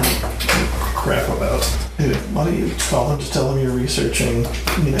 which I don't give crap about. Dude, why don't you call them, just tell them you're researching,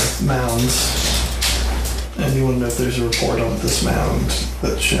 mounds. And you want to know if there's a report on this mound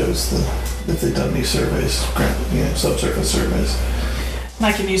that shows if they've done any surveys, subsurface surveys. And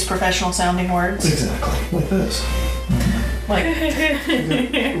I can use professional sounding words. Exactly, like this. Like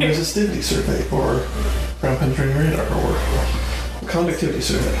resistivity survey, or ground penetrating radar, or conductivity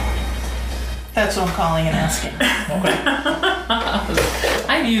survey. That's what I'm calling and asking. Okay.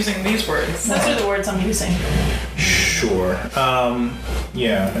 I'm using these words. Those are the words I'm using. Sure.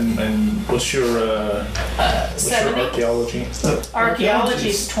 And what's your 70. Your archaeology?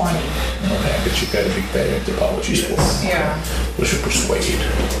 Archaeology's 20. Okay, but you've got a big bag of anthropology score. Yeah. What's your persuade?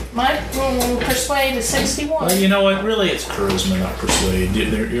 My persuade is 61. Well, you know what? Really, it's charisma, not persuade.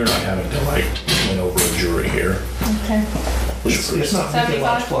 You're not having to win over a jury here. Okay. It's not a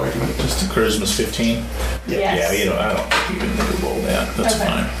logical argument. Just charisma's 15. Yes. Yeah. I don't think you can roll that. That's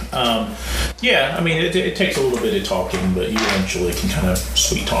fine. It takes a little bit of talking, but you eventually can kind of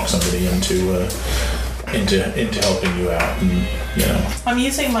sweet talk somebody into helping you out, and I'm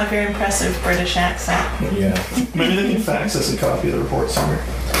using my very impressive British accent. Yeah. Maybe they can fax us a copy of the report somewhere.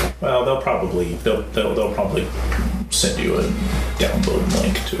 Well, they'll probably send you a download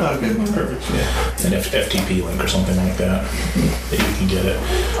link to it. Okay, perfect. Yeah. An FTP link or something like that you can get it.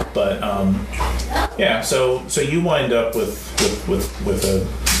 But so you wind up with a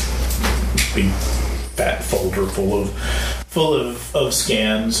big fat folder full of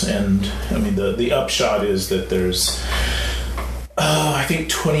scans, and I mean the upshot is that there's I think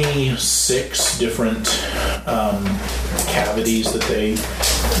 26 different cavities that they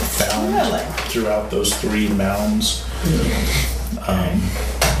found throughout those 3 mounds.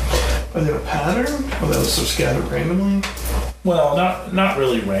 Are there a pattern? Or those are scattered randomly? Well, not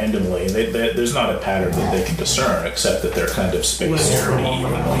really randomly. There's not a pattern that they can discern, except that they're kind of spaced pretty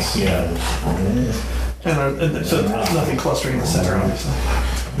evenly. Yeah. And so there's nothing clustering in the center, obviously.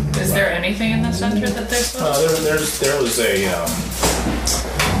 Is there anything in the center that they're supposed to? There was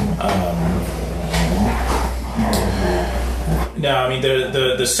No, I mean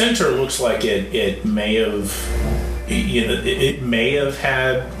the center looks like it may have, it may have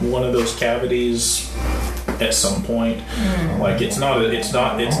had one of those cavities at some point. Like it's not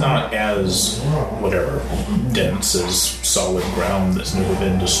as whatever dense as solid ground that's never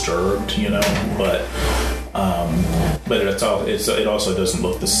been disturbed, but it also doesn't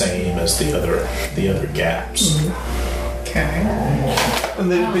look the same as the other gaps. Okay. And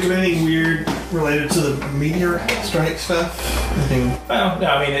then think of anything weird related to the meteor strike stuff? Well, no,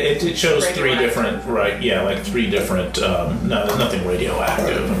 I mean it shows three different, right? Yeah, like three different. No, there's nothing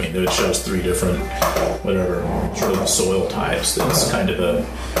radioactive. I mean, it shows three different, whatever, sort of soil types. That's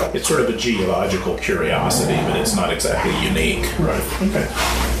it's sort of a geological curiosity, but it's not exactly unique. Right. Okay.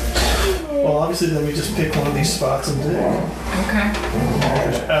 Well, obviously, then we just pick one of these spots and dig. Okay.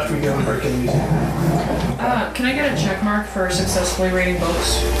 After we go and break in the museum. Can I get a check mark for successfully reading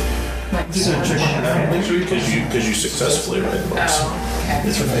books? Because you successfully read books. Oh, okay.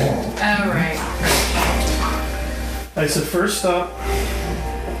 It's for me. Oh, right. Alright, so first stop,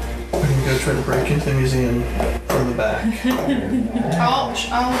 we're going to go try to break into the museum from the back.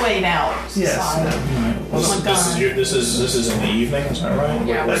 I'll wait out. Yes. This is in the evening, is that right?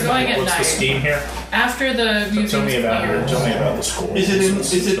 Yeah, we're going at What's night. the scheme here? After the museum. Tell me about the school. Is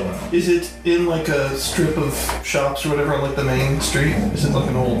it in like a strip of shops or whatever on like the main street? Is it like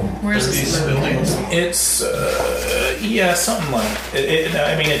an old 30s building? It's something like it.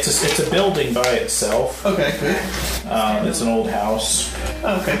 I mean, it's a building by itself. Okay, good. It's an old house.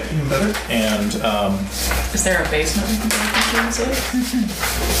 Oh, okay, even better. And is there a basement we can go into?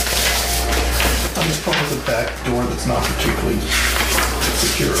 There's probably the back door that's not particularly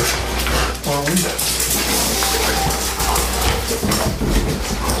secure. Or a window.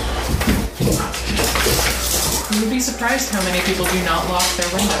 You would be surprised how many people do not lock their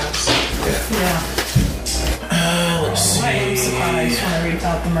windows. Yeah. Let's see. I am surprised when I read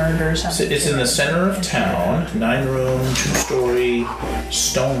about the murders. It's in the center of town. 9-room, 2-story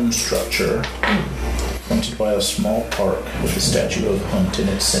stone structure. Fronted by a small park with a statue of Hunt in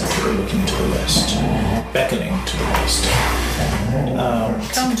its center, looking to the west, beckoning to the west.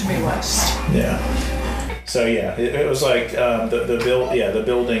 Come to me, West. Yeah. So yeah, it was like the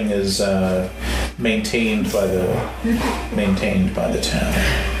building is maintained by the town.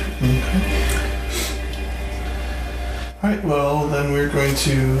 All right. Well, then we're going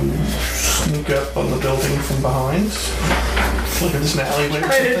to sneak up on the building from behind. Look at this alleyway.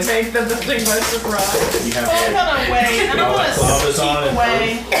 Try to take the building by surprise. You have I'm gonna wait. I don't want to keep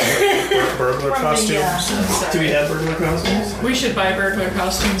away. burglar costumes. Do we have burglar costumes? We should buy burglar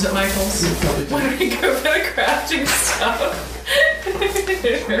costumes at Michael's. When we go for the crafting stuff.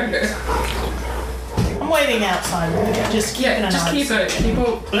 I'm waiting outside. Just keep an eye. Just keep it.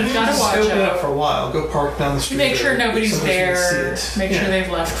 I've got to watch Open it up out. for a while. Go park down the street. Make sure nobody's there. Make sure Yeah.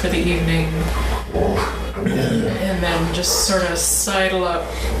 they've left for the ening. And then just sort of sidle up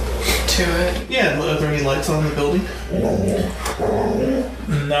to it. Yeah, are there any lights on in the building?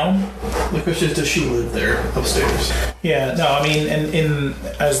 No. The question is, does she live there upstairs? Yeah, no, I mean, in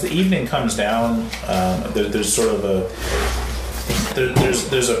as the evening comes down, there's sort of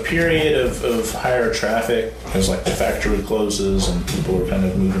there's a period of higher traffic as like the factory closes and people are kind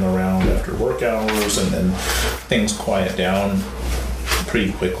of moving around after work hours, and then things quiet down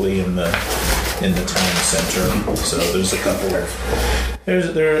pretty quickly in the town center. So there's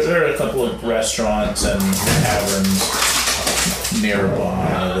there are a couple of restaurants and taverns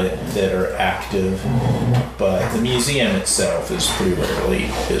nearby that are active, but the museum itself is pretty rarely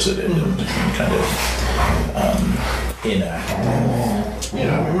visited and kind of inactive.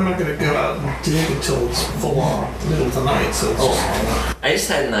 Yeah, I mean, we're not going to go out and dig until it's full on middle of the night. So it's I just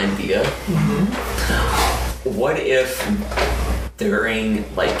had an idea. What if during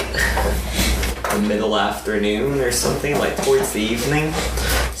like the middle afternoon or something, like towards the evening,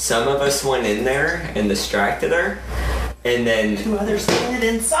 some of us went in there and distracted her, and then 2 others did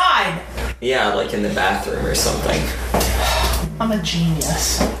inside. Yeah, like in the bathroom or something. I'm a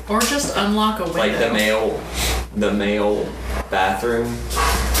genius. Or just unlock a window. Like the male bathroom.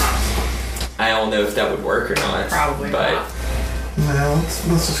 I don't know if that would work or not. Probably but not. no,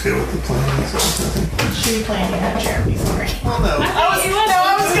 let's just go with the plan. Should be playing that Jeremy for me. Well, no. I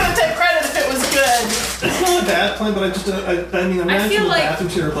was going to take credit if it was good. It's not a bad plan, but I mean, imagine feel the like-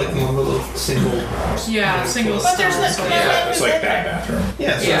 bathrooms here are like one of the single. Yeah, single But there's stalls, no- so Yeah, it's like that bathroom.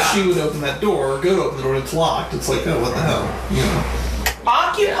 Yeah, so Yeah. if she would open that door, go to open the door, and it's locked. It's like, oh, what the hell, you know?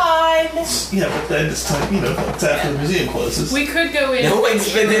 Occupied. Yeah, but then it's time, you know, it's after the museum closes. We could go in. no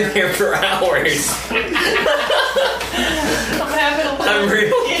one's been in here for hours. I'm having a little I'm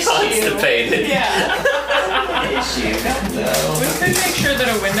really issue. constipated. Yeah. you. Don't go. We could make sure that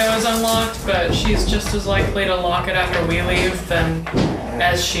a window is unlocked, but she's just as likely to lock it after we leave than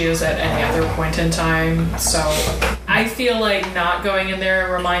as she is at any other point in time. So I feel like not going in there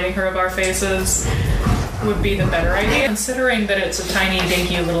and reminding her of our faces would be the better idea, considering that it's a tiny,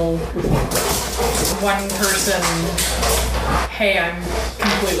 dinky little one-person, hey, I'm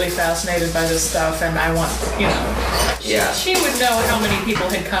completely fascinated by this stuff and I want, you know. Yeah. She would know how many people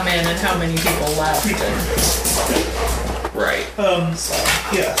had come in and how many people left. Right.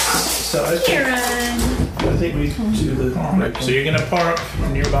 Yeah. So I think we do the... Alright, so you're gonna park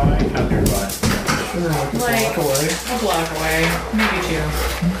nearby? How nearby? Sure, like a Like, block away. a block away, maybe 2.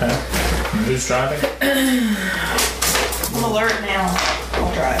 Okay. And who's driving? I'm alert now.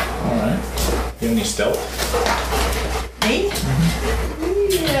 I'll drive. Alright. You have any stealth? Me?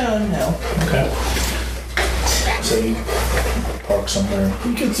 Yeah, no. Okay. So you park somewhere.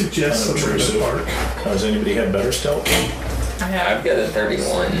 You can suggest somewhere to park. Does anybody have better stealth? I've got a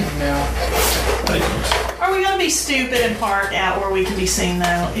 31. No. Are we going to be stupid and park out where we can be seen,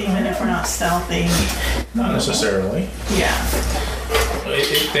 though, even if we're not stealthy? Not necessarily. Yeah.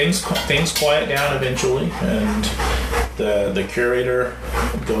 Things quiet down eventually, and the curator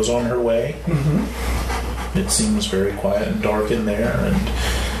goes on her way. Mm-hmm. It seems very quiet and dark in there, and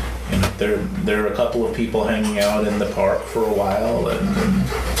you know, there are a couple of people hanging out in the park for a while, and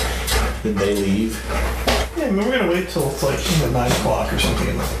then they leave. Yeah, I mean, we're gonna wait till it's like 9 o'clock or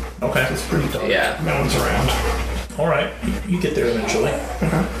something. Okay. It's pretty dark. Yeah. No one's around. All right, you get there eventually.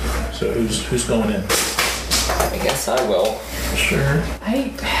 So who's going in? I guess I will. Sure.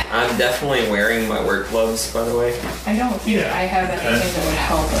 I'm definitely wearing my work gloves, by the way. I don't think I have anything that would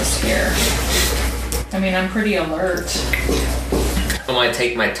help us here. I mean, I'm pretty alert. I might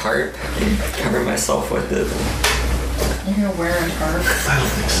take my tarp and cover myself with it. You're gonna wear a tarp? I don't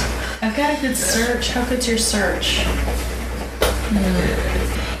think so. I've got a good search. How good's your search?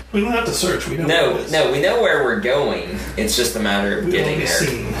 We don't have to search. We know No, where it is. no, we know where we're going. It's just a matter of We getting won't be there.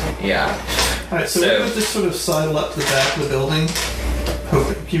 seen. Yeah. Alright, so we're gonna just sort of sidle up to the back of the building.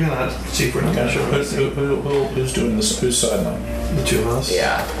 Keep an eye to see if we're not gonna show Who's doing this? Who's sideline? the 2 of us.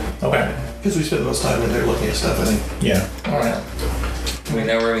 Yeah. Okay. Because we spend the most time in there looking at stuff, I think. Yeah. All right. We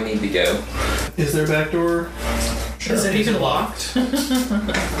know where we need to go. Is there a back door? Sure. Is it even locked? Yeah,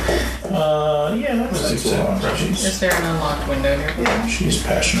 that's cool. Is there an unlocked window here? Yeah. She's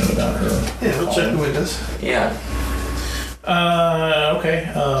passionate about her. Yeah, we'll check the windows. Yeah. Okay.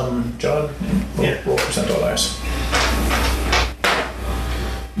 John, roll percentile dice.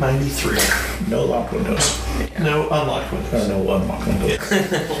 93. No locked windows. No unlocked windows. No unlocked windows.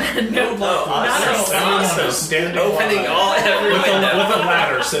 No, Awesome. Standing Opening all every with window. a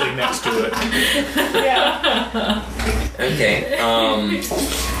ladder sitting next to it. Yeah. Okay.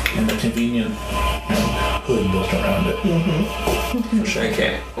 And the convenient hood built around it. Mm-hmm.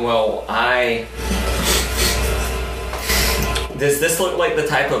 Okay. Well, does this look like the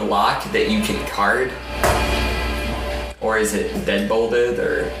type of lock that you can card? Or is it deadbolted,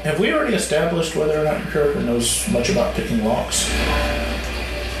 or... Have we already established whether or not your character knows much about picking locks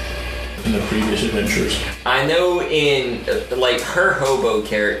in the previous adventures? I know in, like, her hobo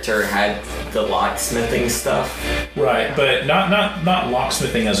character had the locksmithing stuff. Right, but not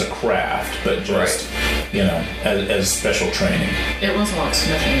locksmithing as a craft, but just, you know, as special training. It was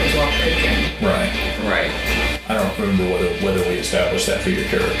locksmithing, it was lockpicking. Right. I don't remember whether we established that for your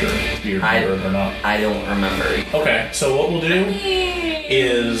character, or not. I don't remember. Okay, so what we'll do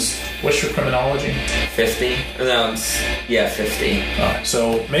is, what's your criminology? 50? No, 50. Alright,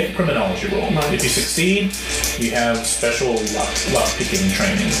 so make a criminology roll. Nice. If you succeed, you have special lock-picking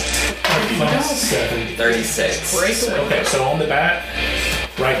training. 36. Okay, so on the back,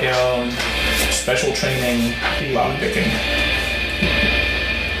 write down special training lock-picking.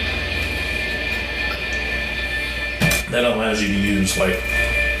 That allows you to use, like,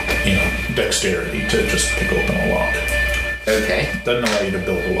 you know, dexterity to just pick open a lock. Okay. Doesn't allow you to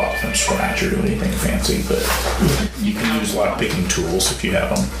build a lock from scratch or do anything fancy, but you can use lock-picking tools if you have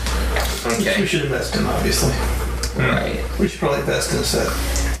them. We Okay. should invest in, obviously. Right. We should probably invest in a set.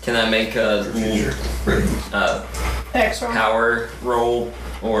 Can I make a X roll. power roll?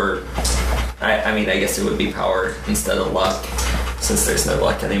 Or, I mean, I guess it would be power instead of luck, since there's no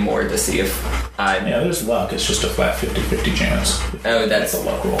luck anymore, to see if Yeah, there's luck. It's just a flat 50-50 chance. Oh, that's a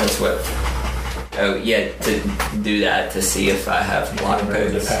luck roll. That's what. Oh, yeah, to do that to see if I have lock Ready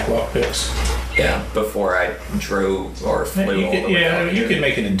to picks. pack lock picks. Yeah, before I drove or flew all the way out you here. can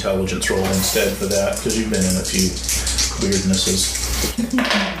make an intelligence roll instead for that, because you've been in a few weirdnesses.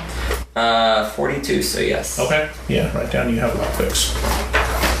 42, so yes. Okay, yeah, write down you have lock picks.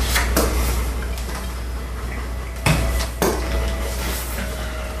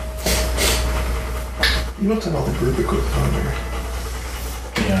 You must have all the group equipment on there.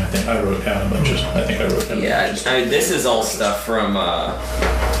 Yeah, I think I wrote down a bunch of. I think I wrote down. Yeah, I mean, this is all stuff from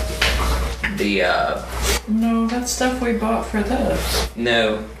the. No, that's stuff we bought for this.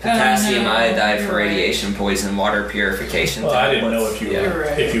 No, potassium no, iodide for you're right. radiation poison, water purification. Well, I didn't know tablets. if you Yeah. were,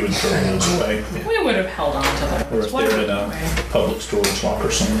 right. if you would throw those away, We would have held on to or those. if they were in a public storage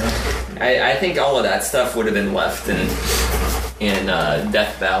locker somewhere. I think all of that stuff would have been left in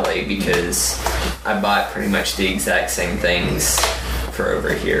Death Valley because I bought pretty much the exact same things for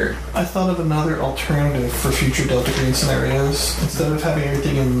over here. I thought of another alternative for future Delta Green scenarios. Instead of having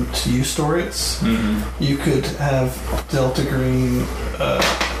everything in you store it, you could have Delta Green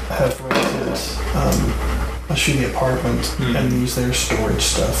have rented a shitty apartment and use their storage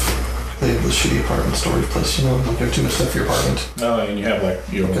stuff. They have the shitty apartment storage place, you know, like you have too much stuff for your apartment. Oh, and you have like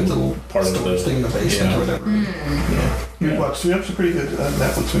your Like a own little part of storage the thing in the basement or whatever. Yeah. We watched a pretty good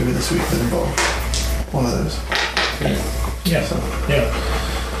Netflix movie this week that involved one of those. Yeah. So, Yeah.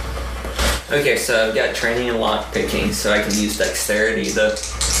 Okay, so I've got training and lock picking, so I can use dexterity to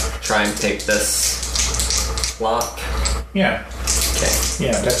try and pick this lock. Yeah. Okay.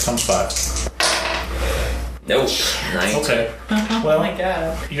 Yeah. Dex comes 5. Nope. 9. Okay. Oh Well, my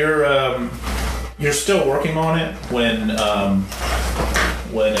god. you're still working on it when a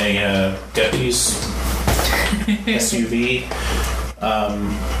deputy's SUV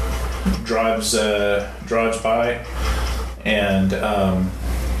drives by and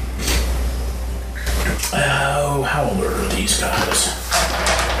how old are these guys?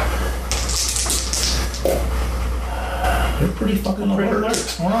 They're pretty fucking alert.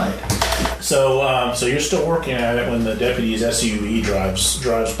 All right. So you're still working at it when the deputy's SUV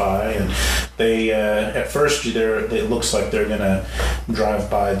drives by, and they at first it looks like they're gonna drive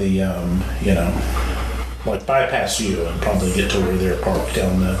by the like bypass you and probably get to where they're parked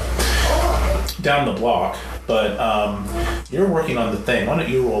down the block. But you're working on the thing. Why don't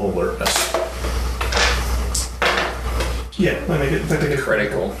you roll alertness? yeah, let me get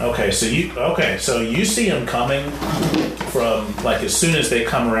Critical. Okay, so you see them coming from like as soon as they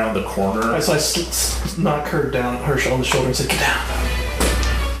come around the corner. So I knock her down, her on the shoulder and say, "Get down."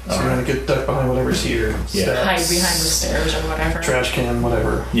 So you're gonna get ducked behind whatever's here. Yeah. Steps, Hide behind the stairs or whatever. trash can,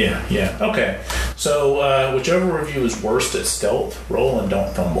 whatever. Yeah. Okay. So whichever of you is worst at stealth, roll and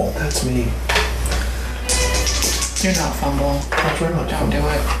don't fumble. That's me. Do not fumble. I'll try not to Don't do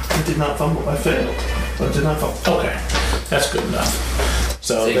fumble. it. I did not fumble. I failed, but I did not fumble. Okay, that's good enough.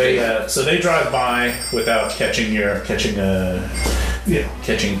 So they drive by without catching your attention,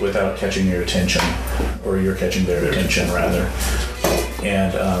 or you're catching their attention rather.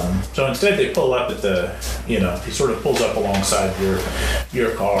 And so instead they pull up at the, he sort of pulls up alongside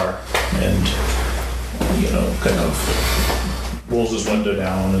your car and kind of rolls his window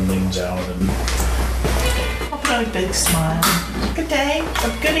down and leans out and. I'll put on a big smile. Good day or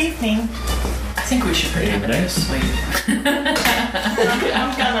good evening. I think we should pretend to sleep.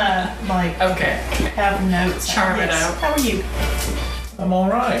 I'm gonna Okay. have notes. Charm it out. How are you? I'm all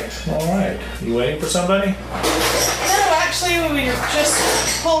right. You waiting for somebody? No, actually, we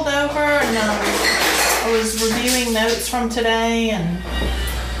just pulled over and I was reviewing notes from today and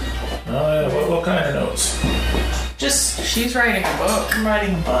Oh yeah. What kind of notes? just She's writing a book. I'm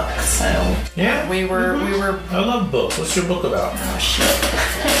writing a book, so Yeah. We were I love books. What's your book about? oh shit.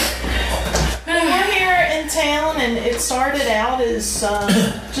 we're here in town and it started out as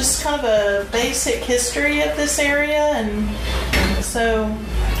just kind of a basic history of this area, and so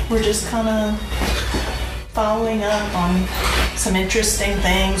we're just kind of following up on some interesting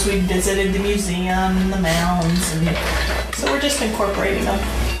things. We visited the museum and the mounds, and so we're just incorporating them.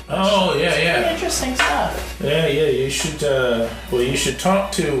 Oh yeah. Pretty interesting stuff. Yeah, you should. You should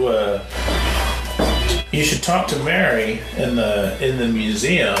talk to. You should talk to Mary in the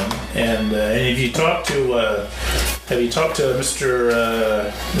museum, and if you talk to, have you talked to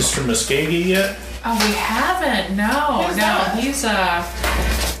Mr. Muskegee yet? Oh, we haven't. No, Who's that? He's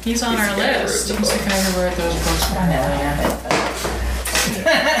on He's our the guy who list. wrote the He's the guy who wrote those books. I know, I have it.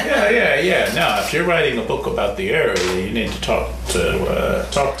 Yeah. Now, if you're writing a book about the area, you need to talk to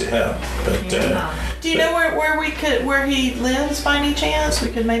him. But Do you know where he lives by any chance? We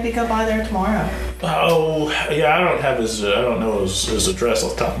could maybe go by there tomorrow. oh yeah, I don't know his address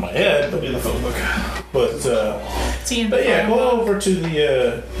off the top of my head. But In the phone book. See, But yeah, go over to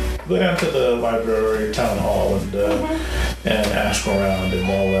go down to the library, town hall, and ask around, and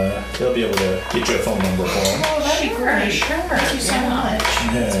they'll be able to get you a phone number for them. Oh, that'd be great. Sure. Thank you so much.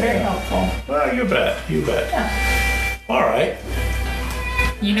 It's very helpful. Well, you bet. All right.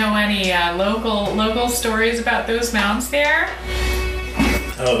 You know any local stories about those mounds there?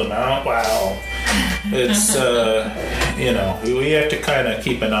 Oh, the mount. Wow. it's you know, we have to kind of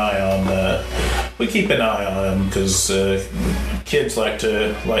keep an eye on. We keep an eye on them because kids like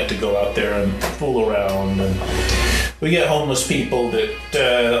to go out there and fool around, and we get homeless people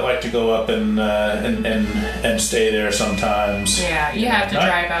that like to go up and stay there sometimes. Yeah, you have to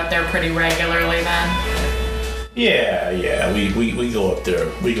drive out there pretty regularly then. Yeah, we go up there.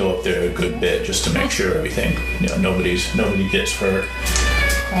 We go up there a good bit just to make sure everything, you know, nobody gets hurt.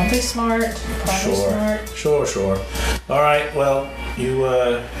 I'll be smart. Sure. All right. Well, you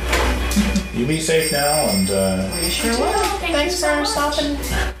be safe now, and We sure will. Thanks for stopping.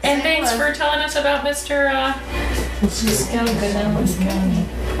 And thanks for telling us about Mr. Let's go. Let's go.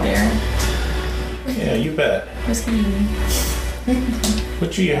 There. yeah, you bet.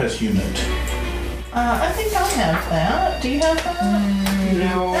 What year has unit? I think I have that. Do you have that?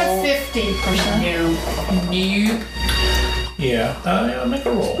 No. That's 50%. No. Yeah, I'll make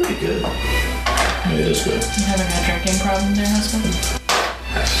a roll. Pretty good. Yeah, it is good. You having a drinking problem there, husband?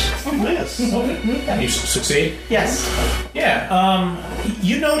 Yes. You succeed. Yes. Yeah.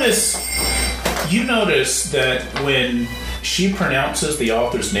 You notice that when she pronounces the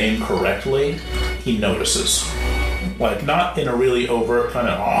author's name correctly, he notices. Like, not in a really overt kind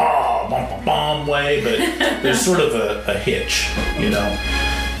of bomb way, but there's sort of a hitch, you know.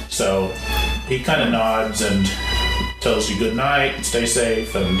 So he kind of nods and tells you good night and stay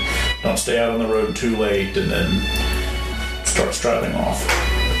safe and don't stay out on the road too late, and then starts driving off.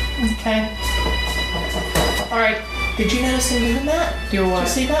 Okay. All right. Did you notice him doing that? Do what? Did you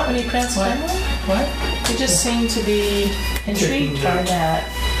see that when he pronounced What? family? What? He just seemed to be intrigued by that,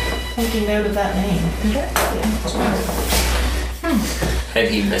 taking note of that name. Had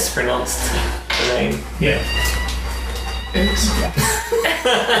he mispronounced the name? Yeah. Oops.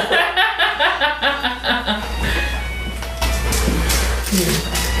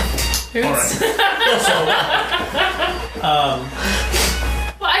 All right.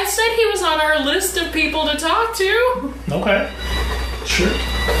 Well, I said he was on our list of people to talk to. Okay. Sure.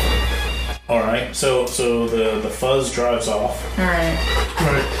 All right. So the fuzz drives off. All right.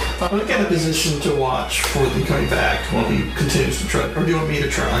 Right. I'll get in a position to watch for them coming back while he continues to try. Or do you want me to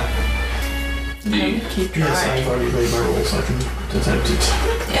try? Keep Yes, trying. I've already made my roll, so I can attempt it.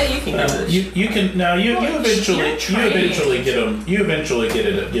 Yeah, you can do this. You can now. You eventually get them. You eventually get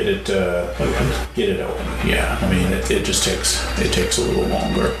it open. Yeah. I mean, it just takes a little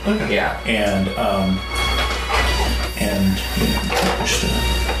longer. Okay. Yeah. And you know,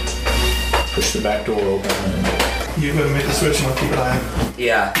 push the back door open. And You go make the switch and I'll keep an eye on it.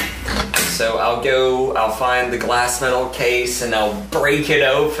 Yeah. So I'll find the glass metal case and I'll break it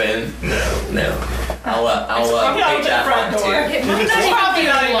open. No. I'll take that one too. It might just be a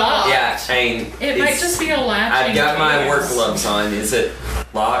lock. Yeah, I mean, It might just be a latch. I've got my work gloves on. Is it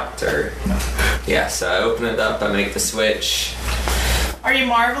locked or? Yeah, so I open it up, I make the switch. Are you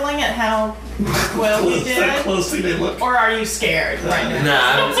marveling at how well you That did? closely they look. Or are you scared right now?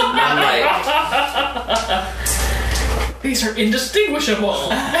 Nah, I'm like, These are indistinguishable.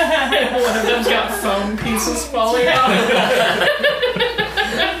 One of them's got foam pieces falling off.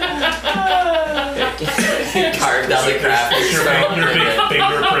 carved out the graphics. your big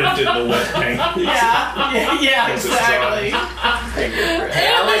fingerprint in the wet paint. Yeah, Because it's exactly. Hey,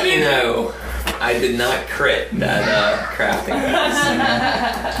 I'll let you know. I did not crit that crafting class.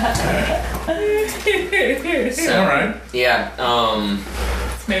 So, All right. yeah,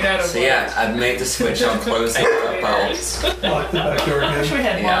 It's made out of so yeah, I've made the switch, I'll close it up, I'll Lock the back door I wish we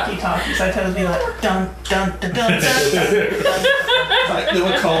again. had Yeah. walkie-talkies. I'd tell them to be like, dun, dun, dun, dun, dun, dun, dun. Right, then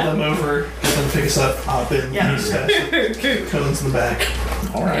we'll call them over, get them to pick us up, hop in, Yeah. Cohen's in the back.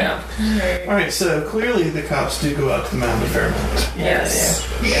 All right. yeah. Alright, so clearly the cops do go out to the mountain a fair amount. Yes.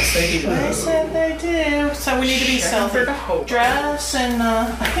 Yes, they do. They said they do. So we need to be Shepherd of hope. self-dress and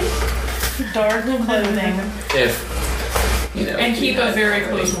dark clothing. If, you know. And we keep a had- very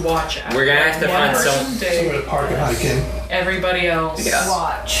close watch out. We're gonna have to One find person some. So we're day, gonna park and hike in. everybody else. Yeah.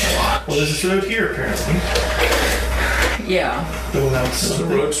 Watch. Well, there's this road here apparently. Yeah. Going out There's a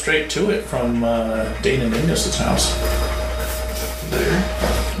something road straight to it from Dana and Ignis's house. there.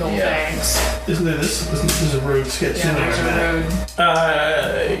 No Yeah. thanks. Isn't there this? There's a road sketch Yeah, in there's a there.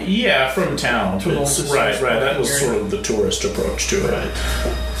 road. Yeah, from town. To It's- the right. side. That was sort of the tourist approach to it. Right.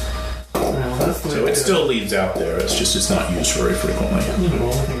 Well, that's the way So to it go. still leads out there. It's just it's not used very frequently.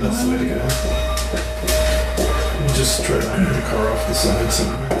 Well, I think that's the way to go. You just try to move the car off the side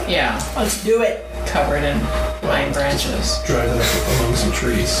somewhere. Yeah. Let's do it. Covered in pine branches. Drive it up among some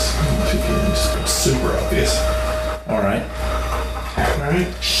trees. If you can, just super obvious. All right. Alright.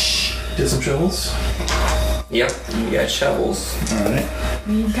 Get some shovels. Yep, you got shovels. All right.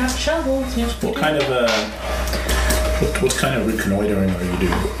 We got shovels. Yes, What kind of what kind of reconnoitering are you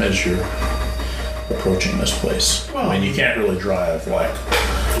doing as you're approaching this place? Well, I mean, you can't really drive like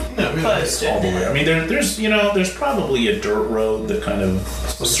No, we Close to all the it. way. I mean, there's probably a dirt road that kind of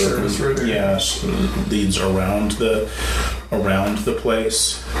service road there. leads around the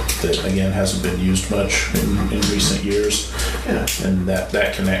place that again hasn't been used much in recent years. Yeah. And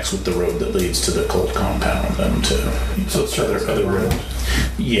that connects with the road that leads to the cult compound and to So it's other road.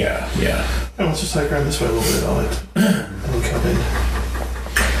 Yeah. Oh, let's just hike around this way a little bit. I'll and come in.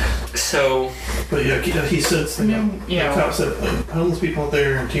 So, But yeah, he said the cop said like, homeless people out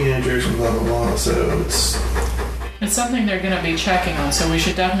there and teenagers and blah blah blah. So it's something they're going to be checking on, so we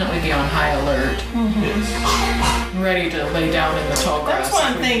should definitely be on high alert, yes. ready to lay down in the tall grass. That's what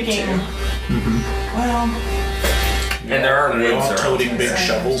I'm if we need thinking. to. Well, and there are Are they woods all around toting here. big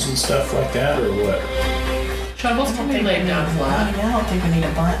shovels and stuff like that, or what? Shovels can be laid down flat. I don't think we need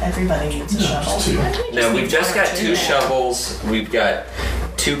a bunch. Everybody needs a shovel. Two. No, we've just got 2 Yeah. shovels. We've got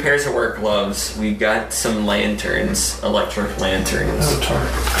 2 pairs of work gloves. We've got some lanterns, electric lanterns, Oh, tar.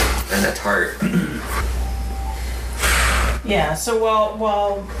 and a tart. Yeah. So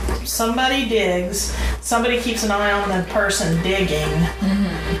while somebody digs, somebody keeps an eye on the person digging,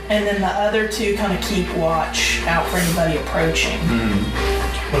 and then the other 2 kind of keep watch out for anybody approaching.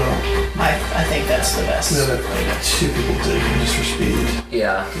 Well, I think that's the best. we have like 2 people digging just for speed.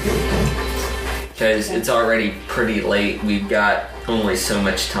 Yeah, because it's already pretty late. We've got only so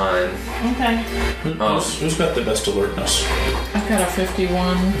much time. Okay. Who's got the best alertness? I've got a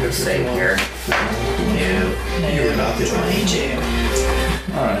 51. Same here. You were not the only 22.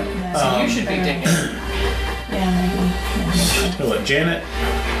 All right. So you should be digging. Yeah, maybe. Tell you what, Janet,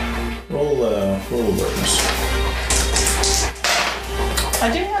 roll alertness. I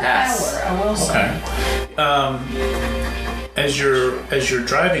do have Pass. power. I will say. Okay. As you're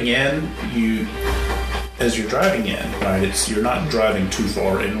driving in, right? You're not driving too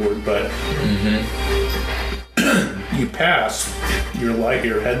far inward, but you pass.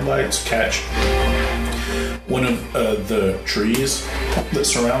 Your headlights catch one of the trees that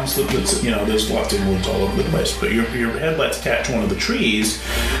surrounds there's lots of woods all over the place, but your headlights catch one of the trees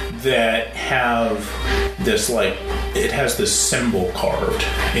that have this it has this symbol carved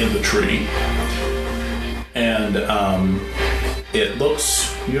in the tree, and it looks.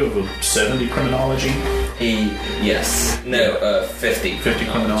 You have a 70 criminology. Yes. No, 50. 50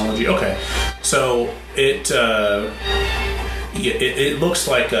 criminology. Okay, so it looks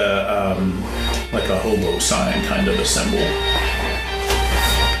like a hobo sign, kind of a symbol.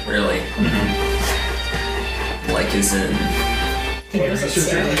 Really? Like as in... Can you research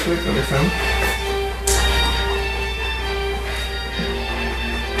it really quick on your phone?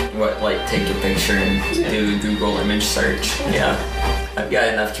 What, like take a picture and do a Google image search? Yeah. I've got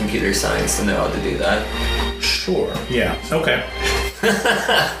enough computer science to know how to do that. Sure. Yeah. Okay.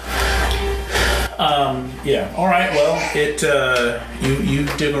 Yeah. All right. Well, you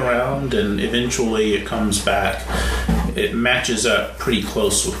dig around, and eventually it comes back. It matches up pretty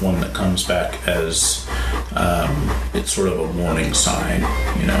close with one that comes back as it's sort of a warning sign.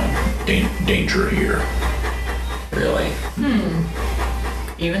 Danger here. Really?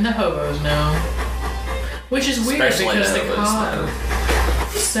 Even the hobos know. Which is weird Especially because the hobos cop know.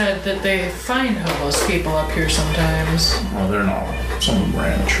 said that they find homeless people up here sometimes. Well, they're not all. Some of them are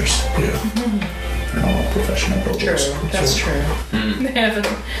amateurs. Yeah. They're not all professional hobos. True, that's true. They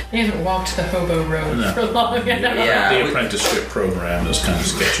haven't walked the hobo road No. for long enough. Yeah. The apprenticeship program is kind of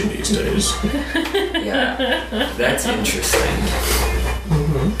sketchy these days. Yeah. That's interesting.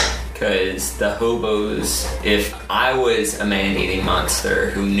 Because the hobos, if I was a man-eating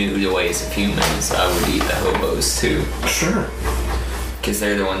monster who knew the ways of humans, I would eat the hobos too. Sure. Because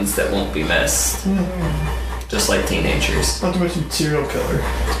they're the ones that won't be missed. Just like teenagers. Not to mention serial killer.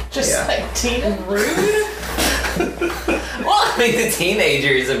 Just Yeah. like Tina. Rude? Well, I mean, the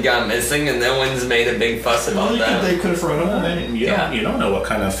teenagers have gone missing and no one's made a big fuss about that. They could have run Well, away. you don't know what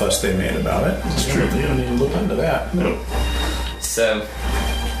kind of fuss they made about it. It's true. You don't even look into that. No. So,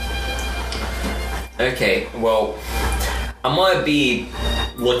 okay, well, I'm gonna be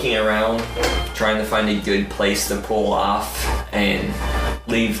looking around, trying to find a good place to pull off and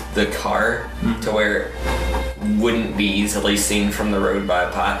leave the car to where it wouldn't be easily seen from the road by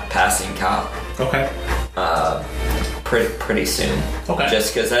a passing cop. Okay. Pretty soon. Okay.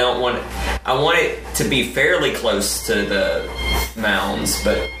 Just because I want it to be fairly close to the mounds,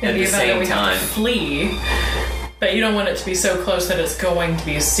 but at the same we time, have to flee. But you don't want it to be so close that it's going to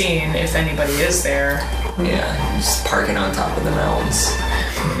be seen if anybody is there. yeah, just parking on top of the mounds.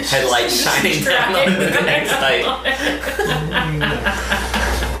 headlights shining down on the next height.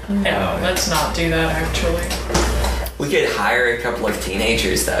 No, let's not do that, actually. We could hire a couple of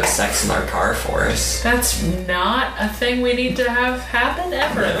teenagers to have sex in our car for us. That's not a thing we need to have happen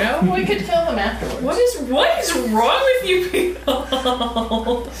ever, no? We could kill them afterwards. What is wrong with you people?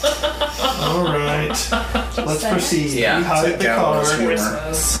 All right, let's proceed. Yeah. We hide the car.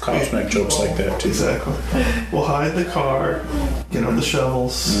 Cops make jokes like that too. Exactly. We'll hide the car, get on the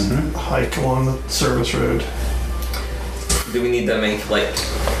shovels, hike along the service road. Do we need to make, like,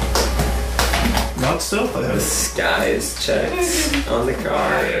 Not stealth, I hope. disguise checks on the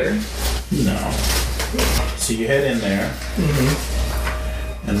car? Or... No. So you head in there.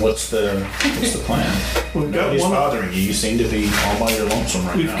 And what's the plan? We've got Nobody's one. bothering you. You seem to be all by your lonesome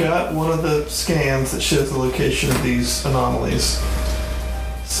right We've now. got one of the scans that shows the location of these anomalies.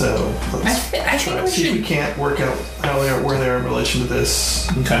 So let's I think try we see if we should. can't work out how they are, where they are in relation to this.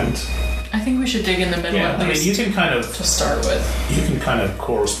 Okay. And I think we should dig in the middle Yeah, at I mean, least you can kind of to start with.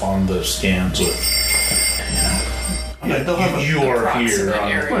 correspond the scans with, yeah, they'll have a, you are approximate here on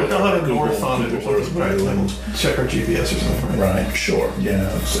area. right, they'll have a Google- north on it or Google something, right? Earth, We'll check our GPS or something, right? right, sure. Yeah,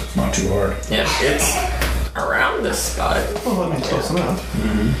 it's not too hard. Yeah, it's around this spot. Well, I mean, close enough.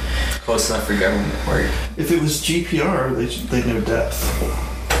 Close enough for government work. If it was GPR, they'd know depth.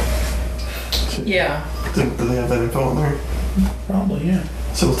 Yeah. Do they have that info on there? Probably, yeah.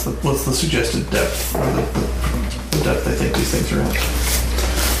 So what's the suggested depth, or the depth they think these things are at?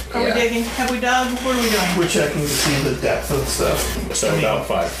 Are we digging? Have we dug? What are we doing? We're checking to see the depth of stuff. So about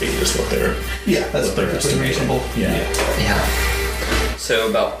 5 feet is what they're. Yeah, that's What they're perfectly estimating. reasonable. Yeah. Yeah. So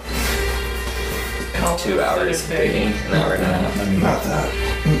about 2 hours of digging, an hour and a half. I mean, Not that.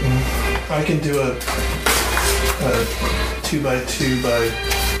 I can do a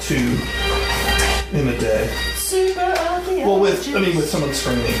 2x2x2 in a day. Super archaeology. Well, with someone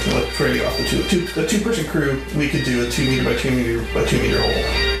screening, like trading off the a 2-person crew, we could do a 2 meter by 2 meter by 2 meter hole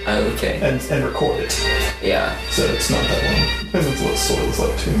Oh, okay. and record it. Yeah. So it's not that long. Depends on what the soil is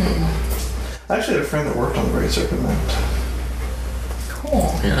like too. I actually had a friend that worked on the Great Serpent Mound.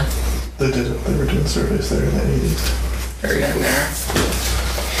 Cool. Yeah. They were doing surveys there in the 80s. Very good.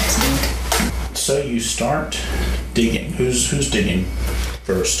 so you start digging. Who's digging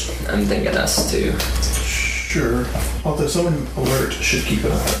first? I'm thinking us too. Sure. Although someone alert should keep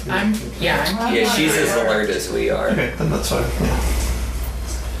an eye. I'm Yeah, she's as alert as we are. Okay, then that's fine.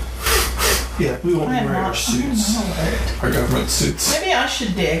 Yeah, we won't be I'm wearing our not suits, alert. our government suits. Maybe I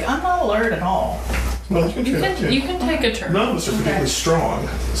should dig. I'm not alert at all. Well, you can You try that can too. you can take a turn. None of us are particularly strong,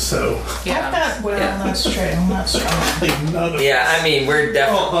 so I've Yeah. got, well, Yeah. that's true. I'm not strong. like none of Yeah, I mean we're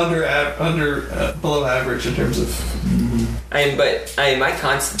definitely. below average in terms of. My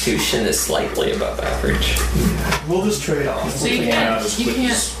constitution is slightly above average. We'll just trade off. So you Not can't as you quick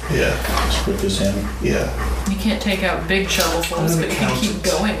can't as Yeah, him. yeah. you can't take out big shovelfuls, I'm but an you can keep accountant.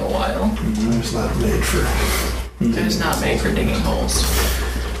 going a while. I was not made for. It's not made for digging holes.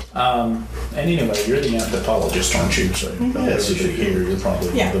 And anyway, you're the anthropologist, aren't you? So Yes, you everybody should be. here, you're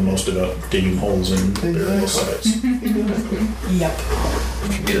probably Yeah. the most about digging holes in burial sites. Yep.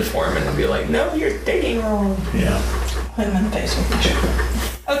 Could be the foreman and be like, "No, you're digging wrong." Yeah. Put him in the face with each other.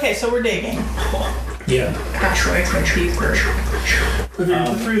 Okay, so we're digging. Yeah. Gosh, right, my teeth hurt.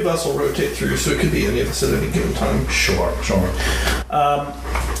 The three of us will rotate through, so it could be any of us at any given time. Sure.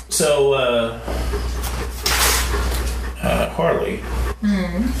 Harley.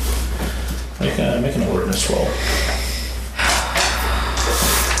 Make an alertness roll.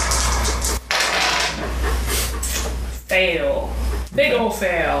 Fail. Big ol'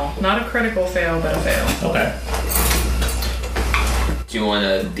 fail. Not a critical fail, but a fail. Okay. Do you want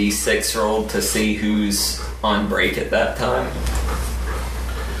a D6 roll to see who's on break at that time?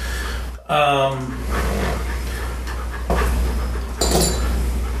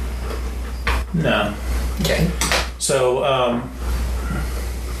 No. Okay. So,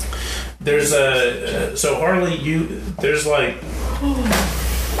 there's so Harley, there's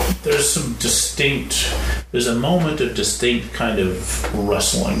a moment of distinct kind of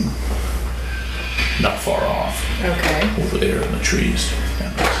rustling not far off Okay. over there in the trees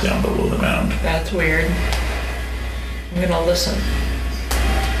down below the mound. That's weird. I'm gonna listen.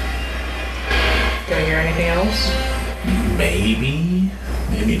 Do I hear anything else? Maybe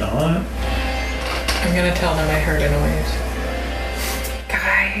not. I'm gonna tell them I heard a noise.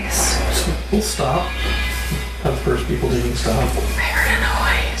 Guys, So we'll stop. Have the first people digging stop. I heard a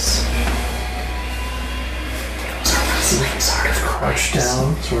noise. It was a rustling sort of Crouch noise.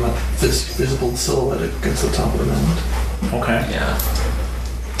 down, so we're not visible silhouetted against the top of the mound. Okay. Yeah.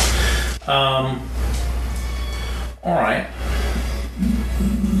 All right.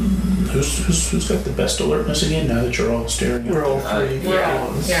 Who's got the best alertness again? Now that you're all staring at We're all them? three. Yeah.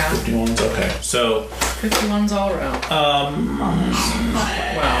 51s. Yeah. 51s. Okay, so 51's all around. Wow.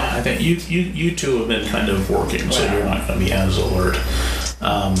 I think you two have been kind of working, so you're not going to be as alert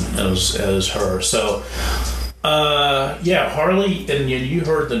as her. So. Harley, and you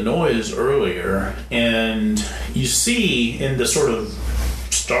heard the noise earlier, and you see in the sort of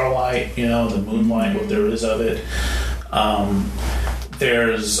starlight, the moonlight, what there is of it,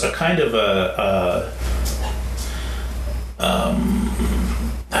 there's a kind of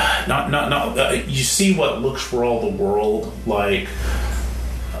you see what looks for all the world like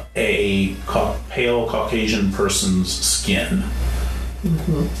a pale Caucasian person's skin.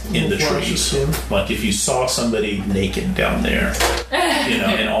 Mm-hmm. In the trees, like if you saw somebody naked down there,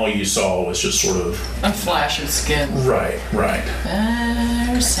 and all you saw was just sort of a flash of skin. Right.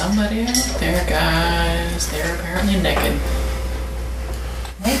 There's somebody out there, guys. They're apparently naked.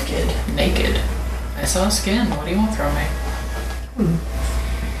 Naked. I saw skin. What do you want from me?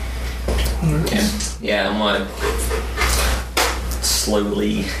 Okay. Yeah, I'm gonna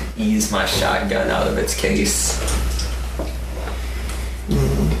slowly ease my shotgun out of its case.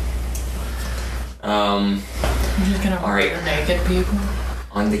 I'm just gonna alright. Naked people.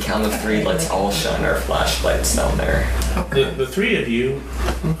 On the count of 3, let's all shine our flashlights down there. Okay. The three of you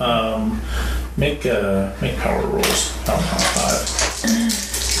make power rolls. Power 5.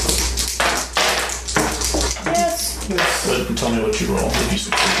 Yes. But tell me what you roll if you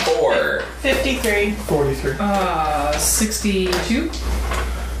succeed. 4. 53. 43. 62.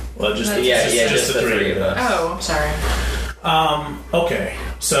 Well, just just the three of us. Oh, I'm sorry. Okay.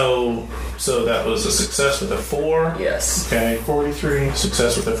 So that was a success with a 4. Yes. Okay. 43.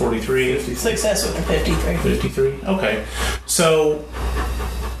 Success with a 43. Success with the 53. 53. Okay. So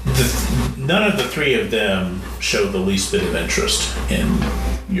none of the three of them showed the least bit of interest in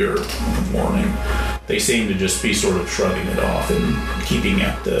your warning. They seem to just be sort of shrugging it off and keeping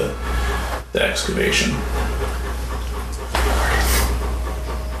at the excavation.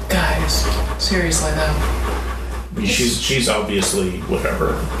 Guys, seriously though. I mean, she's obviously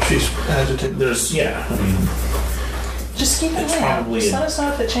whatever. She's agitated. Just keep an it's eye out. probably Just let us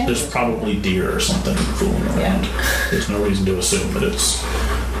know if it changes. there's probably deer or something fooling around. There's no reason to assume that it's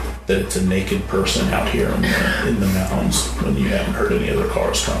a naked person out here in the mountains when you haven't heard any other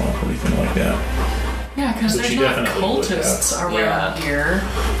cars come up or anything like that. Yeah, because Which there's you not definitely would cultists have. around here.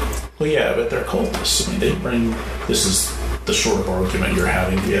 Well, yeah, but they're cultists. I mean, this is the sort of argument you're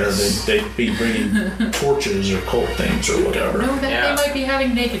having here. They'd be bringing torches or cult things or whatever. No, they might be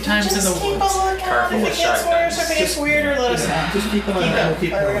having naked times in the Just keep a woods. lookout. Careful If with it gets worse or if it gets Just- weirder, let us know. Just keep an eye Keep out. going.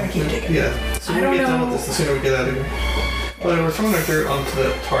 Keep We're gonna keep digging. Yeah. So I when we don't get done know. with this, the sooner we get out of here. But we're throwing our dirt onto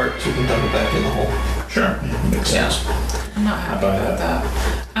that tarp so we can dump it back in the hole. Sure, yeah, makes sense. I'm not happy buy about that.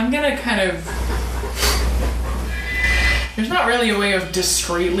 I'm gonna kind of. There's not really a way of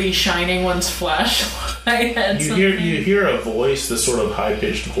discreetly shining one's flashlight at You something. hear a voice, this sort of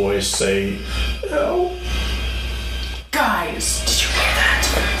high-pitched voice, say, "Help!" Guys, did you hear that?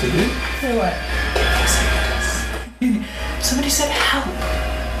 Did you? Hear what? Somebody said help.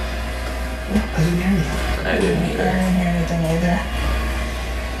 I didn't hear anything. I didn't I either. didn't hear anything either.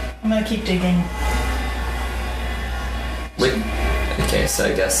 I'm gonna keep digging. Wait. Okay, so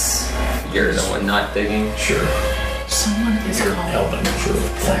I guess you're the one not digging. Sure. Someone is You're calling helping, sort of for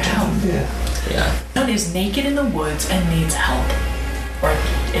pointing. help. Yeah. Yeah. Someone is naked in the woods and needs help. Or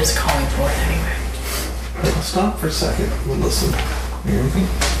is calling for it anyway. I'll stop for a second and listen. Hear anything?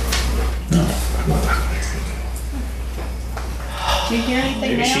 No. I'm not gonna hear Do you hear anything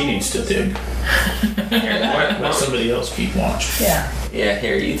Maybe now? she needs to dig. Let somebody else keep watch. Yeah. Yeah,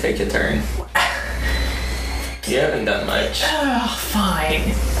 here, you take a turn. You haven't done much. Oh,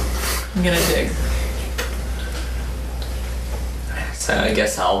 fine. I'm gonna dig. So I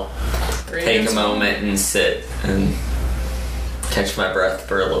guess I'll take a moment and sit and catch my breath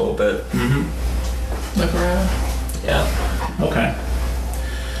for a little bit. Look around. Yeah. Okay.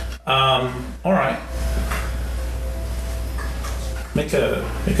 All right. Make a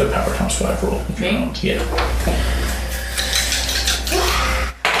power times 5 roll. if you're Me? on. Yeah.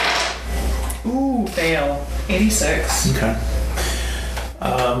 Ooh, fail. 86. Okay.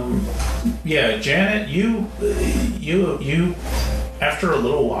 Yeah, Janet, you after a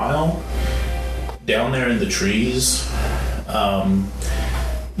little while down there in the trees,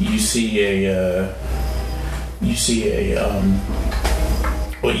 you see a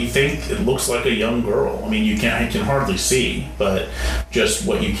what you think it looks like a young girl. I mean, you can hardly see, but just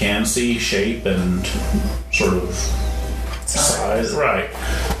what you can see, shape and sort of size, right?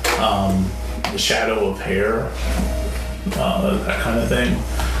 The shadow of hair that kind of thing,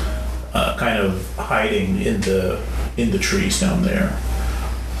 kind of hiding in the trees down there,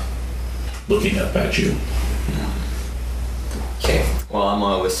 looking up at you. Okay, well, I'm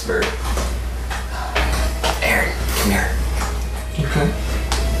gonna whisper, Aaron, come here. Okay.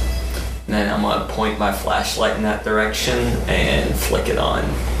 And then I'm gonna point my flashlight in that direction and flick it on.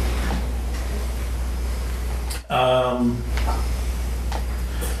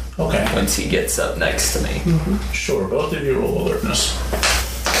 Okay. Once he gets up next to me. Mm-hmm. Sure, both of you roll alertness.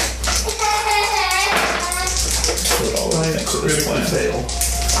 What all I thanks to this critically plan. fail.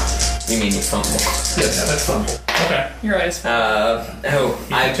 You mean you fumble? Yes, I fumble. Okay. Your eyes. I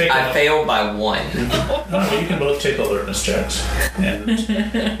failed by 1. No, you can both take alertness checks. And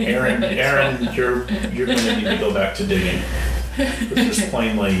Aaron, you're going to need to go back to digging. Because there's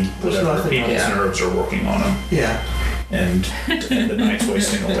plainly whatever people's nerves are working on him. Yeah. And the night's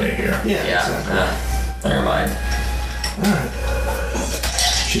wasting away here. Yeah, exactly. Never mind. Alright.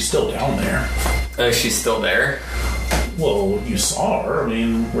 She's still down there. Oh, she's still there? Well, you saw her. I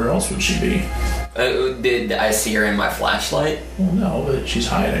mean, where else would she be? Did I see her in my flashlight? Well, no, but she's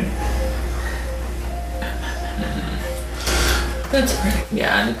hiding. That's pretty.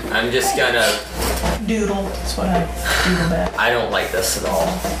 Yeah, I'm just gonna... Doodle. That's what I doodle back. I don't like this at all.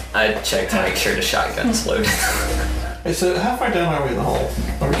 I check to make sure the shotgun's loaded. Hey, so how far down are we in the hole?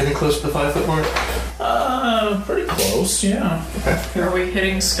 Are we getting close to the 5-foot mark? Pretty close, yeah. Okay. Are we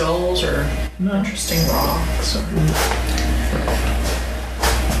hitting skulls or No. interesting rocks? Or...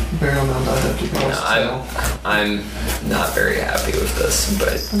 Burial mound I have to go. No, I'm not very happy with this,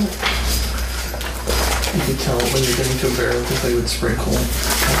 but You can tell when you're getting to a barrel because they would sprinkle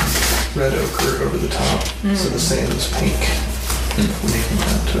red ochre over the top, so the sand is pink when you come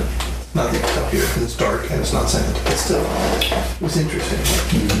down to it. Not that you can tell here because it's dark and it's not sand, but still, it was interesting.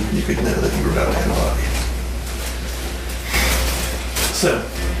 You could know that you were about to hit a body. So,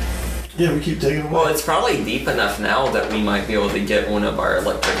 yeah, we keep digging away. well, it's probably deep enough now that we might be able to get one of our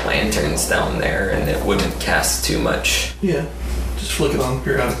electric lanterns down there, and it wouldn't cast too much. Yeah, just flick it on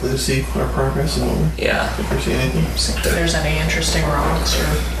periodically to see our progress and what we're, Yeah. if we're seeing anything. See if there's any interesting rocks or...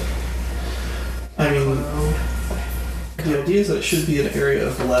 I mean, the idea is that it should be an area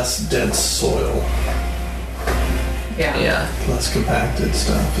of less dense soil, Yeah. Yeah. less compacted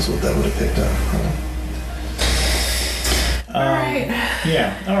stuff is what that would have picked up. Alright.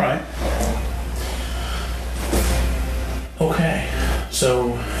 Yeah, alright. Okay.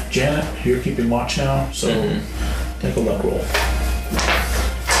 So, Janet, you're keeping watch now, so take a luck roll.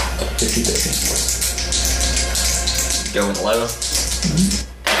 50-50. Going low.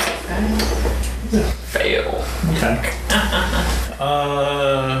 Fail. Okay.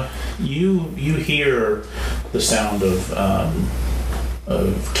 You hear the sound of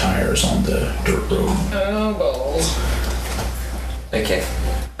tires on the dirt road. Oh, balls. Okay.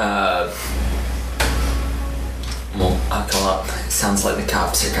 Well, I'll call up. It sounds like the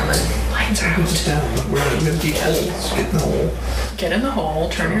cops are coming. Lights are Put out. this down. We're gonna deep holes. Get in the hole. Get in the hole,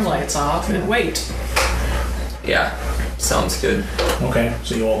 turn your lights off, and wait. Yeah. Sounds good. Okay,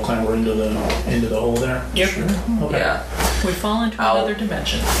 so you all clamber into the hole there? Yep. Okay. Yeah. We fall into another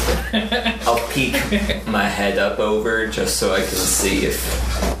dimension. I'll peek my head up over just so I can see if...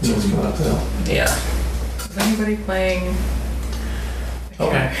 So let's go out the hill. Yeah. Is anybody playing?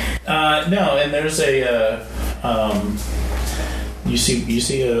 Okay. No, and there's a you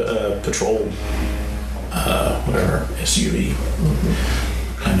see a patrol whatever SUV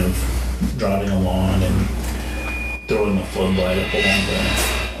kind of driving along and throwing a floodlight up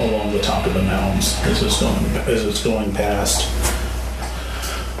along the top of the mounds as it's going past.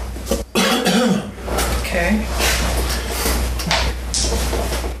 Okay.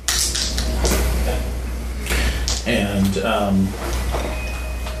 And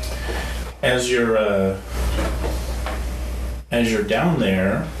as you're down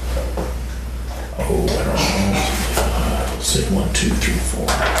there, I don't know. Say 1, 2, 3, 4. A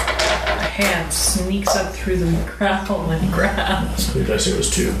hand sneaks up through the gravel and grabs. Who did I say it was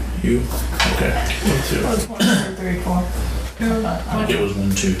 2? You? Okay. 1, 2. 1, 2, 3, 4. It was 1,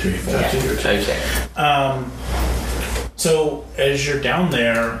 2, 3, 4. Okay. So as you're down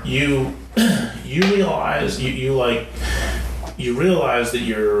there, you realize you realize that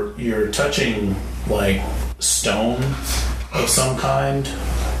you're touching like stone of some kind,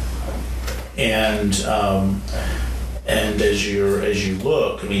 and as you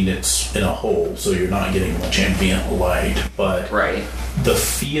look, I mean it's in a hole, so you're not getting much ambient light, but Right. the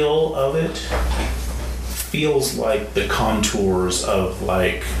feel of it feels like the contours of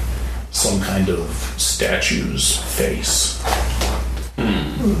like some kind of statue's face.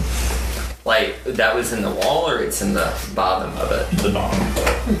 Like, that was in the wall, or it's in the bottom of it? The bottom.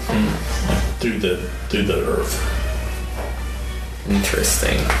 Through the earth.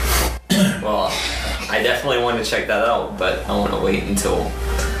 Interesting. Well, I definitely want to check that out, but I want to wait until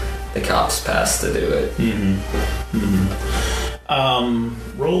the cops pass to do it.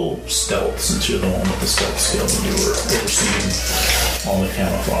 Roll stealth, since you're the one with the stealth skill and you were overseeing all the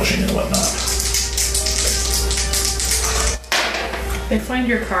camouflaging and whatnot. They find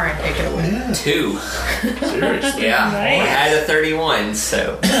your car and take it away. Yeah. 2. Seriously? Yeah. Nice. I had a 31,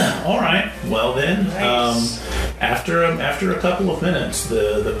 so. All right. Well then, Nice. after a couple of minutes,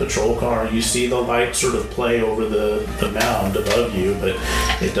 the patrol car, you see the light sort of play over the mound above you, but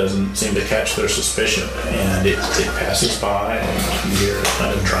it doesn't seem to catch their suspicion, and it passes by, and you hear it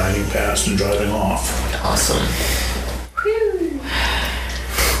kind of driving past and driving off. Awesome. Whew.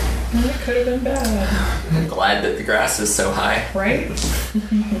 That could have been bad, I'm glad that the grass is so high. right? You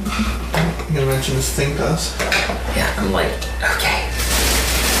gonna mention this thing to us? Yeah, I'm like, okay.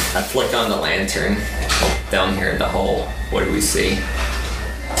 I flick on the lantern down here in the hole. What do we see?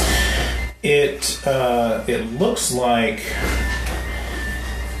 It looks like.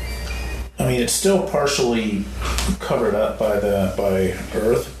 I mean, it's still partially covered up by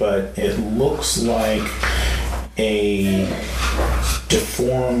earth, but it looks like a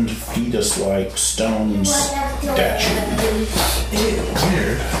deformed fetus-like stone statue.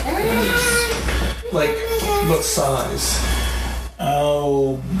 Weird. Like, what size?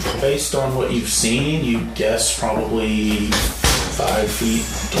 Oh, based on what you've seen, you guess probably 5 feet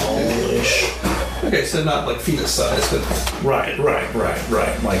tall-ish. Okay, so not like fetus size, but Right.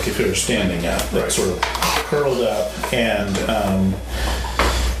 Like if it were standing up, like sort of curled up, and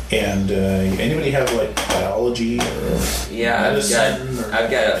anybody have like biology or Yeah, medicine? I've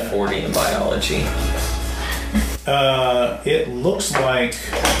got a 40 in biology. It looks like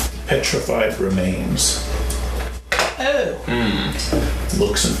petrified remains. Oh.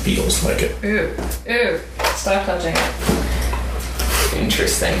 Looks and feels like it. Ooh. Stop touching it.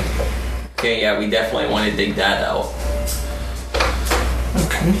 Interesting. Okay, yeah, we definitely want to dig that out.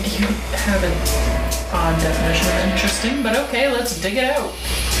 okay. You have an odd definition of interesting, but okay, let's dig it out.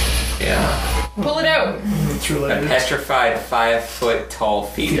 Yeah. Pull it out. It's A related. petrified 5-foot tall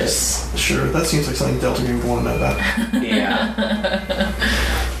fetus. Sure, that seems like something Delta Green would want to know about. Yeah.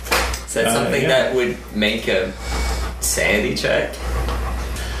 Is that something yeah. that would make a sanity check?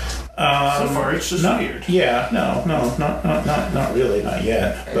 So far, it's just Not weird. Yeah, no, not really, not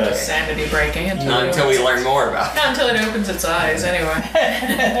yet. But Sanity breaking Not until we learn more about it. Not until it opens its eyes, anyway.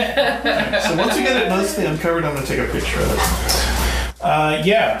 So once we get it mostly uncovered, I'm going to take a picture of it.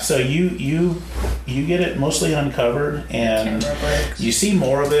 yeah, so you get it mostly uncovered, and Camera breaks. you see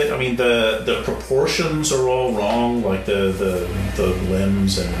more of it. I mean, the proportions are all wrong. Like the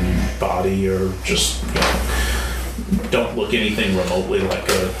limbs and body are just don't look anything remotely like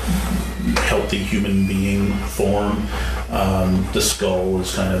a healthy human being form. The skull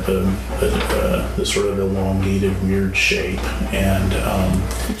is kind of a sort of elongated, weird shape, and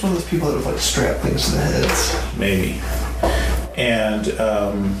It's one of those people that would like strap things to the heads. maybe. And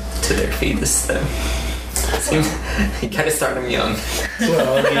To their fetus, though. You gotta start them young.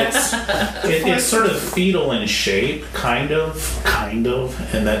 well, I mean, it's sort of fetal in shape, kind of,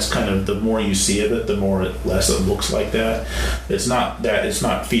 and that's kind of the more you see of it, the less it looks like that. It's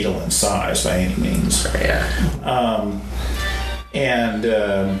not fetal in size by any means. Yeah. And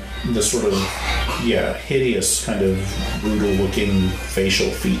the sort of hideous kind of brutal looking facial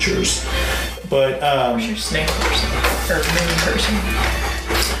features, but You're snake person. Or moon person.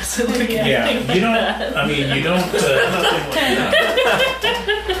 So look at anything you don't. like I mean, you don't. Nothing like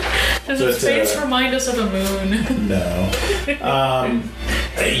that. Does its But, face remind us of a moon? No.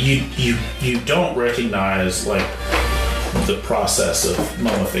 You don't recognize like the process of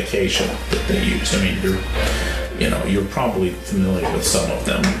mummification that they use. I mean, you're probably familiar with some of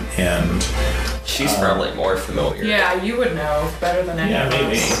them, and She's probably more familiar. Yeah, you would know better than anyone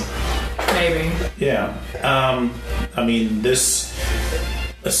maybe. else. Maybe. Yeah. I mean,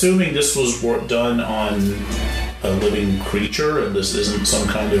 assuming this was done on a living creature, and this isn't some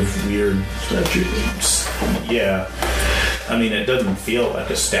kind of weird statue. Yeah. I mean, it doesn't feel like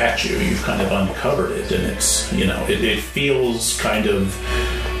a statue. You've kind of uncovered it, and it's, it feels kind of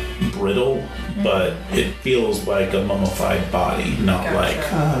brittle, but it feels like a mummified body, not Gotcha. like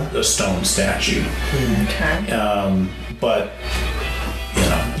a stone statue. Okay. But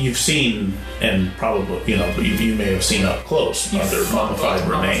you've seen, and probably you may have seen up close other mummified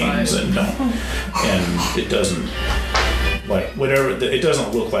remains, and it doesn't it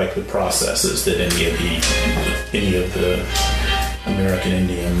doesn't look like the processes that any of the American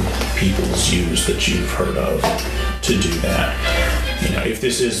Indian peoples use that you've heard of to do that. If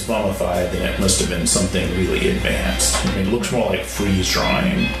this is mummified, then it must have been something really advanced. It looks more like freeze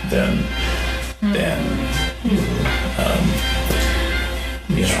drying than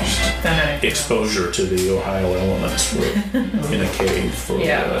exposure to the Ohio elements in a cave for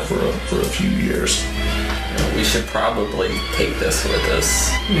a few years. We should probably take this with us.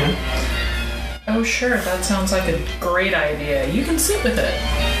 Yeah. Oh, sure. That sounds like a great idea. You can sit with it.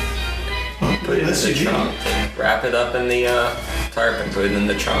 Put it in the trunk. Wrap it up in the tarp and put it in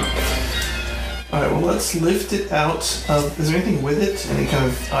the trunk. Alright, well, let's lift it out of... Is there anything with it? Any kind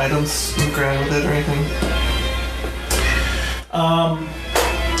of items on the ground with it or anything?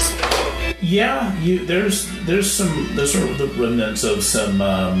 Yeah, there's sort of the remnants of some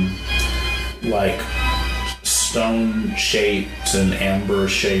like stone shaped and amber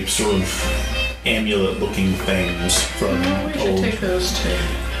shaped sort of amulet looking things from We should take those too.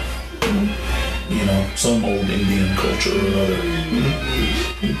 Some old Indian culture or other.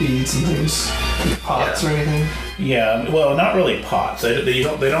 Beads and things, pots or anything. Yeah, well, not really pots. They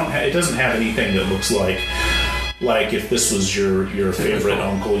don't. It doesn't have anything that looks like if this was your favorite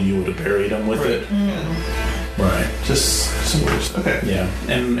uncle, you would have buried him with it. Yeah. Right. Just some words. Okay. Yeah,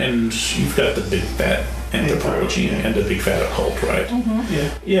 and you've got the big fat anthropology and the big fat occult, right? Mm-hmm.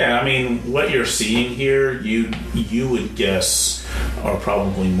 Yeah. Yeah, I mean, what you're seeing here, you would guess are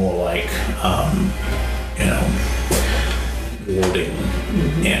probably more like, warding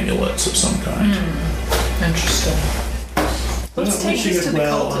amulets of some kind. Interesting. Let's take this to the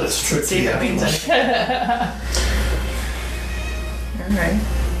cultists and see if it means anything. All right.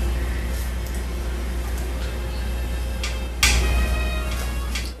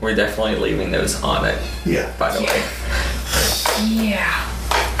 We're definitely leaving those on it. Yeah. By the way. Yeah.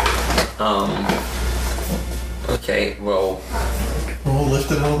 Okay, well... We'll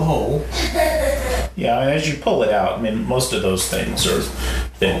lift it out of the hole. Yeah, I mean, as you pull it out, I mean, most of those things are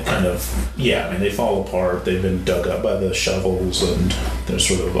been kind of, they fall apart. They've been dug up by the shovels, and they're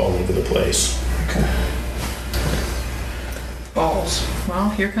sort of all over the place. Okay. Balls. Well,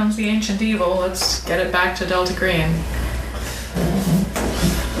 here comes the ancient evil. Let's get it back to Delta Green.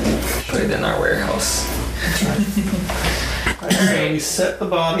 Put it in our warehouse. Alright, we set the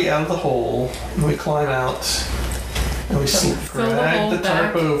body out of the hole, and we climb out, and we drag the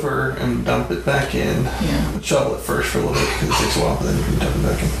tarp over and dump it back in. Yeah. We'll shovel it first for a little bit because it takes a while, but then we can dump it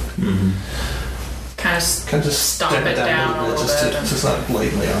back in. Mm-hmm. Kind of just stomp it down a little bit. Just it's not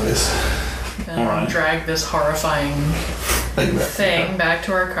blatantly obvious. And Alright. drag this horrifying thing back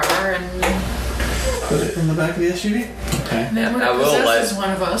to our car and put it in the back of the SUV. Okay. And then when it possesses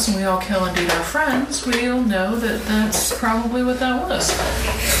one of us and we all kill and beat our friends, we'll know that that's probably what that was.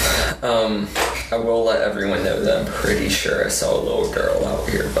 I will let everyone know that I'm pretty sure I saw a little girl out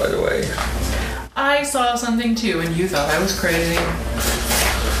here, by the way. I saw something too, and you thought I was crazy.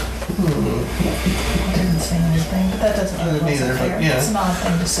 Didn't say anything, but that doesn't I didn't mean either, fair. but yeah. It's an odd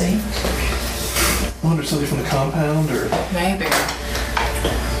thing to see. I wonder if somebody from the compound or... Maybe.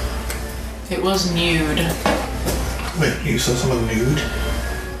 It was nude. Wait, you saw someone nude?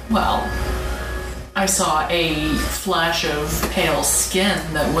 Well, I saw a flash of pale skin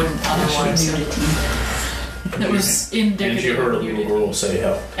that wouldn't otherwise that was indicative And you heard a of little nudity. girl say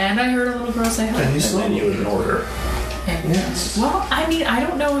help. And I heard a little girl say help. And you And saw then you ignored her. And, Yes. well, I mean, I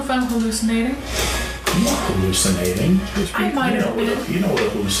don't know if I'm hallucinating. Hallucinating. I might have been. You know what a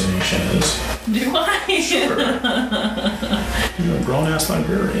hallucination is. Do I? Sure. You're a grown-ass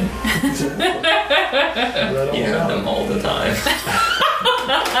librarian. Read all You have about them all the time.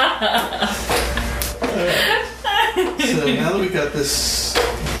 So now that we've got this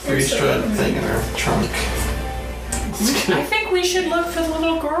freeze-dried thing in our trunk, I think we should look for the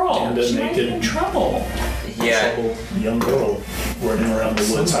little girl. And a She might be naked- in trouble. Yeah. Troubled young girl running around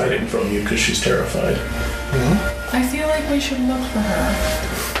the woods hiding from you because she's terrified. I feel like we should look for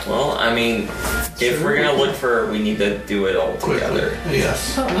her. Well, I mean, if we're gonna look for her, we need to do it all together. quickly.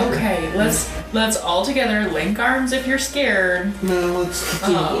 Yes. Oh, okay, let's all together link arms if you're scared. No, let's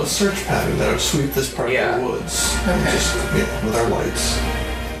do a search pattern that would sweep this part of the woods. And Okay. just, with our lights.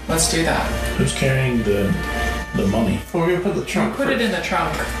 Let's do that. Who's carrying the money? Well, we're gonna put the trunk. Put it in the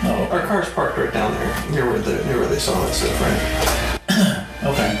trunk. Oh, Our car's parked right down there, near where they saw that stuff, right?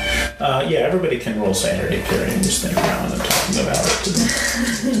 okay. Yeah, everybody can roll sanity carrying this thing around and talking about it.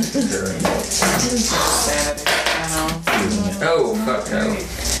 And comparing notes. Sanity. Oh, fuck no.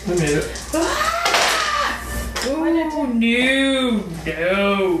 I made it. Oh,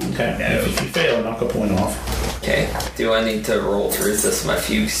 no. Okay, if you fail, knock a point off. Okay, do I need to roll to resist my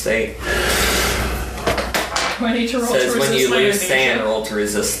fugue state? Do I need to roll to Says resist when you my lose amnesia? sand, roll to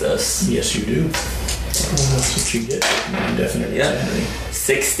resist this. Yes, you do. That's what you get. Indefinite Yep. insanity.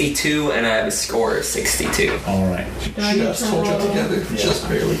 62, and I have a score of 62. All right. Do I need Just to hold you roll? together. Just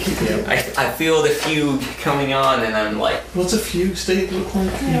barely keeping it. I feel the fugue coming on, and I'm like, What's a fugue state look like?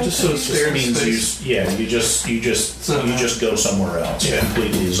 You just sort of stare It into means space. you just Zone out. go somewhere else. Yeah.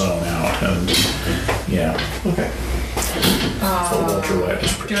 Completely zone out, and yeah. Okay. Full ultraviolet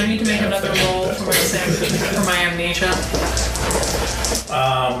is Do I need to make another roll for my amnesia?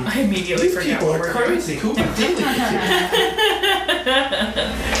 I immediately forget People what are we're doing. crazy. Who did it?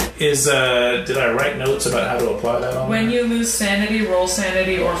 Did I write notes about how to apply that on When there? you lose sanity, roll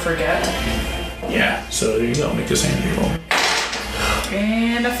sanity or forget. Yeah. So there you go. Make a sanity roll.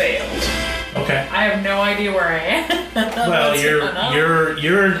 And I failed. Okay. I have no idea where I am. Well, What's going on?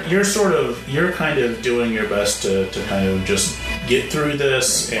 you're kind of doing your best to kind of just get through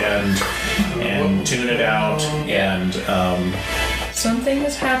this and tune it out and Something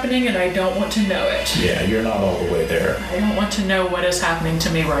is happening and I don't want to know it. yeah, you're not all the way there. I don't want to know what is happening to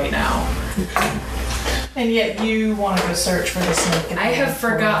me right now. And yet you want to go search for the snake. I have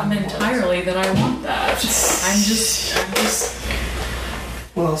forgotten entirely that I want that. I'm just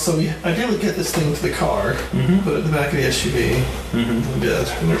Well, so we ideally get this thing to the car, put it in the back of the SUV, and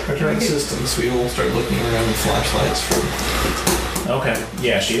return the systems. We will start looking around with flashlights for. Okay.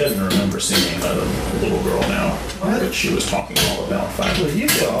 Yeah, she doesn't remember seeing a little girl now, but she was talking all about 5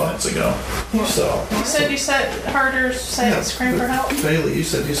 minutes ago. You saw. You said you heard her say scream for help? Bailey, you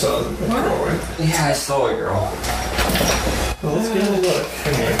said you saw a girl, right? yeah, I saw a girl. Well, let's get a look.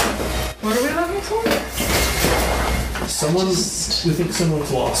 Anyway, what are we looking for? we think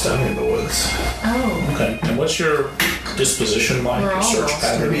someone's lost out in the woods. Oh. Okay. And what's your disposition like? We're Your all search lost.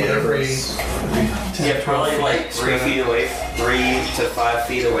 pattern, Maybe whatever. every 10, Yeah, probably 12 like 3 feet away, 3 to 5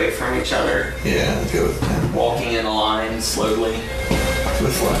 feet away from each other, Yeah, let's go with 10. walking in a line slowly.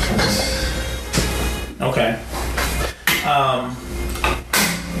 With flashlights. Okay.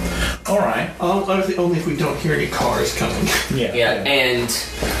 All right. Only if we don't hear any cars coming. Yeah. Yeah, and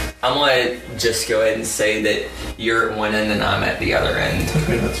I'm gonna just go ahead and say that you're at one end and I'm at the other end.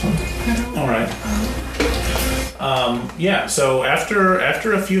 Okay, that's fine. All right. Yeah. So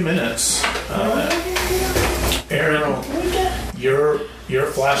after a few minutes, Aaron, your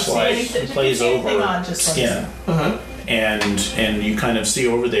flashlight plays over skin, and you kind of see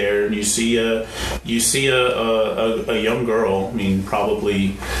over there, and you see a young girl. I mean,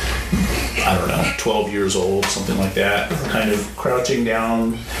 probably, I don't know, 12 years old, something like that, kind of crouching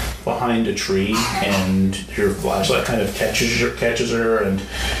down behind a tree, and your flashlight kind of catches her, and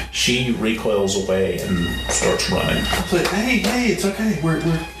she recoils away and starts running. It's like, hey, it's okay. We're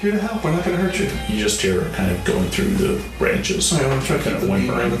here to help. We're not going to hurt you. You just hear her kind of going through the branches. I want to try to keep the beam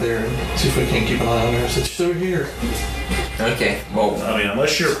over there and see if we can't keep an eye on her. So she's over here. Okay, well, I mean,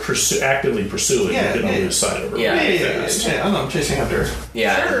 unless you're actively pursuing, Yeah, you can yeah. lose sight of her. Yeah. really Yeah, fast. I know. I'm chasing after her.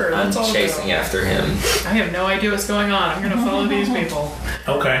 yeah, Sure, I'm let's all chasing go. after him. I have no idea what's going on. I'm gonna follow these people.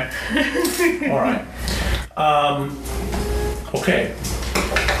 Okay. All right. Okay.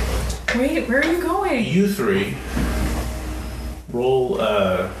 Wait, where are you going? You three roll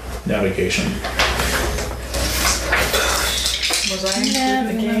navigation. Was I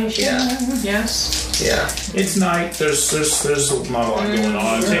navigation? Yes. Yeah. It's night. There's not a lot going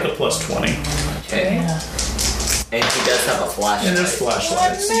on. Take a plus 20. Okay. And he does have a flashlight. And there's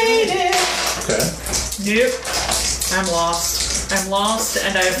flashlights. Made it! Okay. Yep. I'm lost. I'm lost,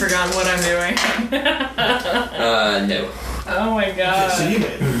 and I've forgotten what I'm doing. No. Oh my god. So you made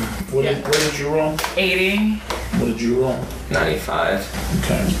it. What did you roll? 80. What did you roll? 95.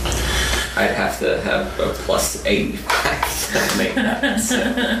 Okay. I'd have to have a plus 85 to make that.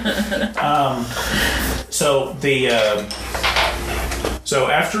 So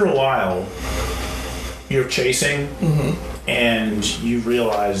after a while, you're chasing, and you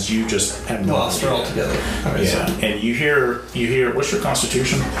realize you just have no Lost her idea. altogether. All right, Yeah, so and you hear. What's your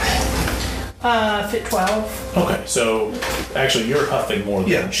constitution? Fit 12. Okay, so actually you're huffing more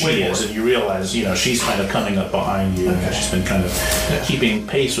than she way is, more. and you realize she's kind of coming up behind you, and Okay. she's been kind of keeping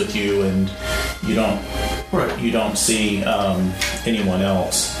pace with you, and you don't see anyone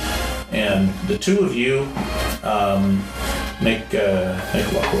else, and the two of you make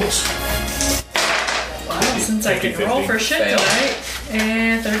luck rolls. Wow, since I can 50-50. roll for shit Fail. tonight.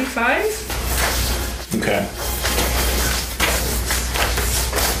 And 35? Okay.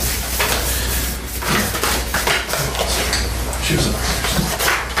 she was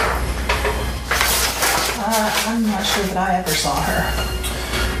I'm not sure that I ever saw her.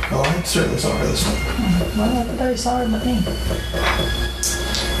 Well, I certainly saw her this time. Well, everybody saw her but me.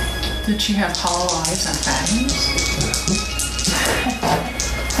 Did she have hollow eyes and fangs?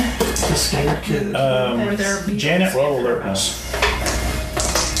 The scared kid. Were there beetles? Janet, roll alertness.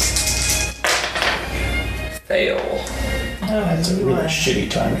 Fail. That's a really shitty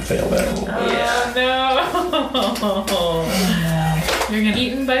time to fail that roll. Yeah. Oh, no. You're getting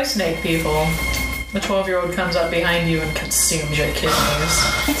eaten by snake people. The 12-year-old comes up behind you and consumes your kidneys.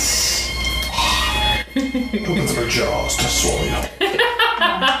 Opens her jaws to swallow you.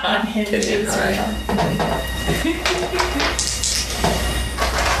 Kidney high.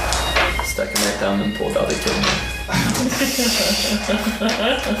 Stuck in my thumb and pulled out a kidney.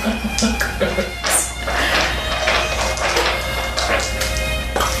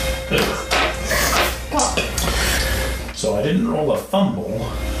 So I didn't roll a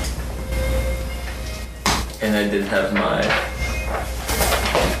fumble. And I did have my...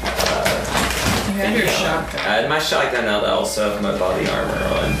 You had your shotgun. I had my shotgun out. I also have my body armor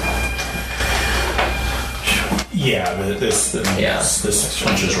on. Yeah, but this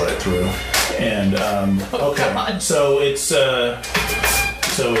punches right through. And okay, God. so it's shit.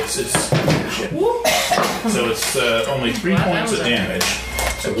 So it's only 3 Wow, that points was of a- damage.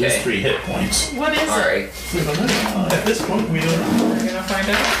 So Okay. lose 3 hit points. What is it? Alright. We don't know. At this point, we don't know. We're gonna find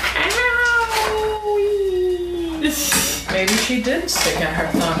out. Maybe she did stick out her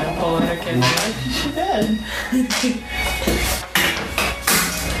thumb and pull out a kidney. She did.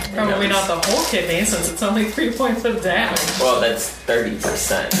 Probably not the whole kidney since it's only 3 points of damage. Well, that's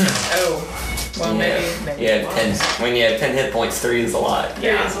 30%. Oh. Well, maybe Yeah, it was. 10, when you have 10 hit points, 3 is a lot.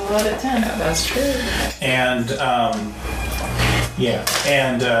 Yeah. It's a lot of 10. Yeah, that's true. And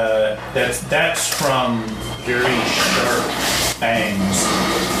that's from very sharp fangs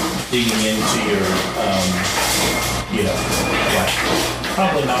digging into your like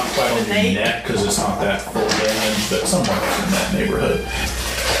probably not quite on your neck because it's not that full damage, but somewhere in that neighborhood.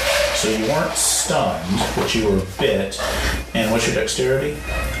 So you weren't stunned, but you were bit. And what's your dexterity?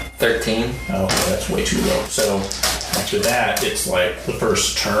 13. Oh, that's way too low. So after that, it's like the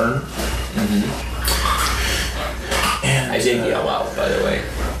first turn. And I did yell out, by the way.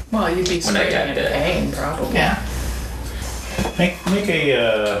 Well, you'd be When I screaming got in bit. pain, probably. Yeah. Make a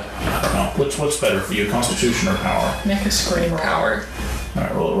I don't know, what's better for you, Constitution or Power? Make a scream roll. Power. All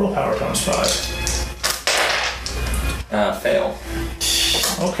right, roll Power times 5. Fail.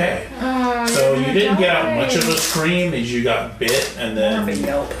 Okay. So you didn't get out much of a scream as you got bit, and More of a then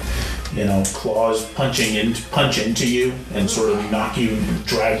yelp. claws punch into you and sort of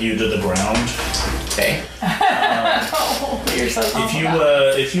drag you to the ground. Okay. Oh, you're so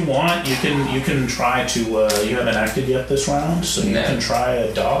If you want, you can try to. You haven't acted yet this round, so you No. can try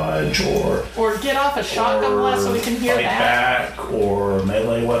a dodge or get off a shotgun blast so we can hear fight that. back, or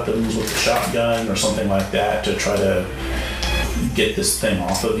melee weapons with a shotgun or something like that to try to get this thing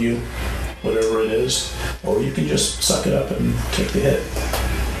off of you, whatever it is. Or you can just suck it up and take the hit.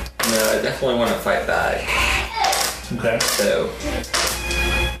 No, I definitely want to fight back. Okay. So,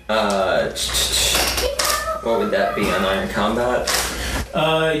 what would that be? Unarmed combat?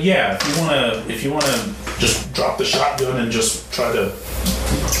 Yeah. If you wanna just drop the shotgun and just try to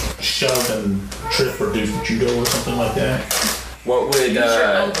shove and trip or do judo or something like that. What would Use your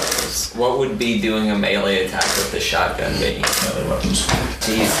elbows. what would be doing a melee attack with the shotgun be? Melee weapons.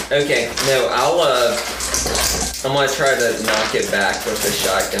 Jeez. Okay. No, I'm gonna try to knock it back with the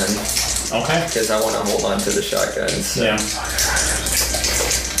shotgun Okay. because I want to hold on to the shotgun. So. Yeah.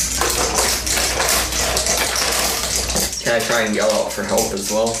 Can I try and yell out for help as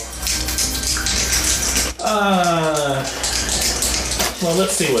well? Well,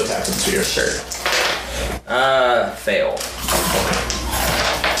 let's see what happens here. Sure. Fail.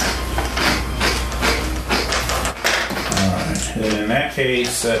 Alright. In that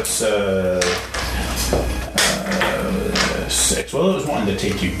case, that's 6. Well, it was wanting to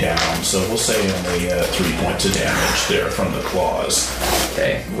take you down, so we'll say only 3 points of damage there from the claws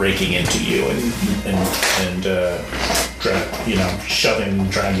Okay. raking into you and shoving,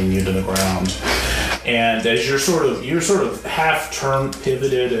 dragging you to the ground. And as you're sort of half turned,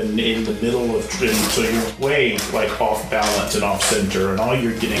 pivoted, and in the middle of, so you're way like off balance and off center, and all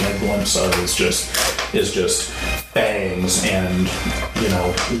you're getting a glimpse of is just fangs and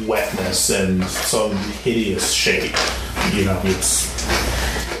wetness and some hideous shape. It's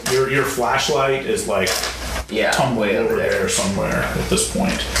your flashlight is like tumbling way over there somewhere at this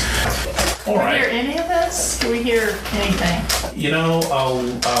point. All Do we hear right. any of this? Do we hear anything?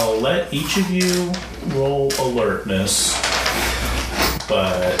 I'll let each of you roll alertness,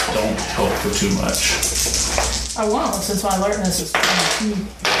 but don't help for too much. I won't, since my alertness is 22.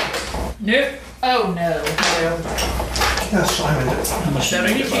 Nope. Oh no. Yeah, Simon did. How much did you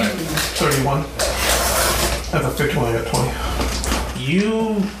make it by? 31. I have a 51, I got 20.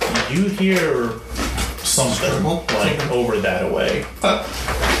 You hear something like over that away.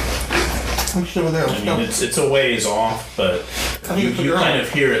 What's over there? Let's go. It's a ways off, but you kind of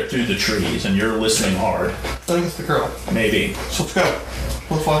hear it through the trees, and you're listening hard. I think it's the girl. Maybe. So let's go.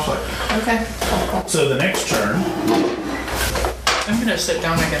 With a flashlight. Okay. So the next turn, I'm gonna sit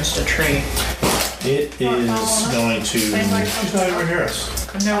down against a tree. it is going to. She's not even near us.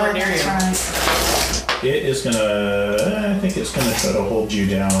 I'm nowhere near you. Right. It is gonna. I think it's gonna try to hold you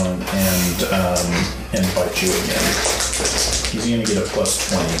down and bite you again. He's gonna get a plus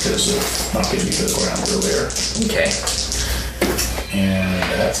 20 because of not getting you to the ground earlier. Okay. And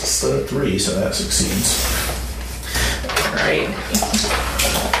that's a 3, so that succeeds. Alright.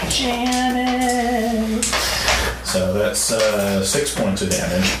 Janet. So that's 6 points of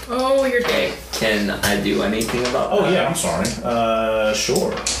damage. Oh, you're dead. Can I do anything about that? Oh yeah, I'm sorry.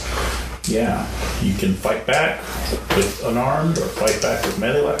 Sure. Yeah, you can fight back with unarmed, or fight back with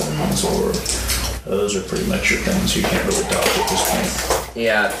melee weapons, or those are pretty much your things. You can't really dodge at this point.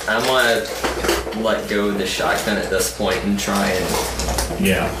 Yeah, I'm gonna let go of the shotgun at this point and try and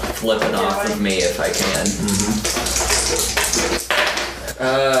Yeah. flip it off of me if I can.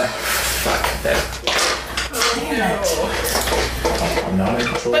 Fuck that. Damn it. I'm not in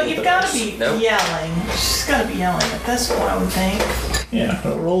control. But of you've the got dice. to be Nope. yelling. She's got to be yelling at this point, I would think. Yeah,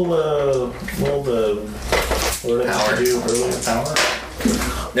 roll the what did Power. you do earlier? Power.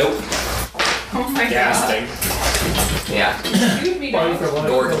 Nope. Oh my Casting. Yeah. god.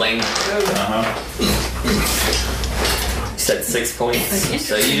 Gorgling. Uh-huh. You said 6 points.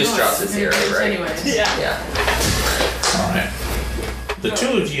 So you just dropped to 0, right? Anyways. Yeah. All right. The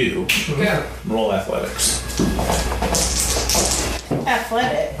two of you Go. roll athletics.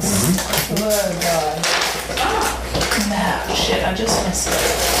 Athletics. Oh, God. No, shit, I just missed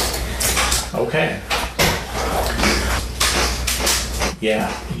it. Okay. Yeah,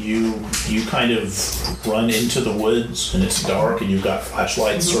 you kind of run into the woods and it's dark and you've got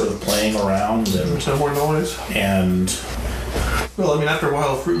flashlights sort of playing around There's no more noise. and Well, I mean, after a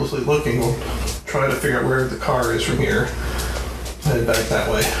while of fruitlessly looking, we'll try to figure out where the car is from here. Head back that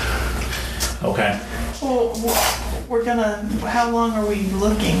way. okay. Well, we're gonna. How long are we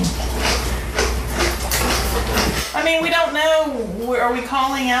looking? I mean, we don't know. Are we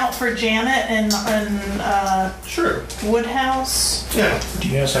calling out for Janet and Sure. Woodhouse? Yeah, Do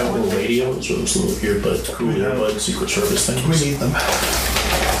you guys have little radios or those little earbuds, cool earbuds, Secret Service we things? need them.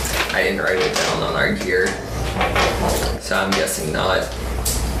 I didn't write it down on our gear. So I'm guessing not.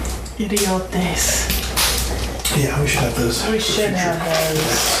 Idiotes. Yeah, we should have those. We should have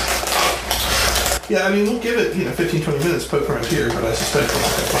those. Yeah, I mean, we'll give it, 15, 20 minutes poke around here, but I suspect we're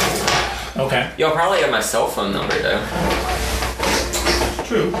not going to find it. Okay. Y'all probably have my cell phone number though.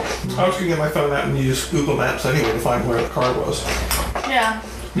 True. I was going to get my phone out and use Google Maps anyway to find where the car was. Yeah.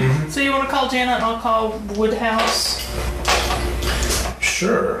 So you want to call Janet and I'll call Woodhouse?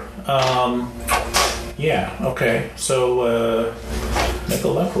 Sure. Yeah, okay. So, make a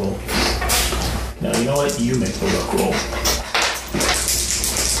luck roll. Now, you know what? You make the luck roll.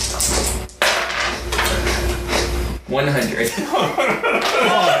 100.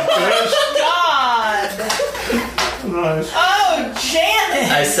 God! Nice. Oh,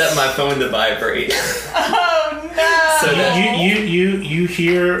 Janet! I set my phone to vibrate. Oh, no! So that You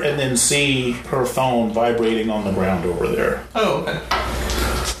hear and then see her phone vibrating on the ground over there. Oh, okay.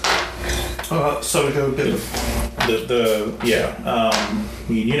 So we go get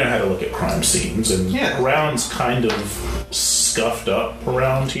You know how to look at crime scenes, and Yeah. ground's kind of scuffed up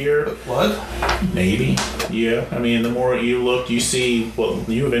around here. the blood. Maybe, yeah. I mean, the more you look, you see. Well,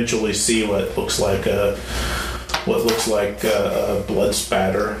 you eventually see what looks like a blood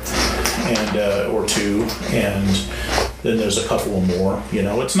spatter, and or two, and then there's a couple of more.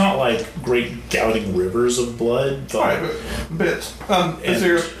 It's not like great gouting rivers of blood, but Alright, bits. Is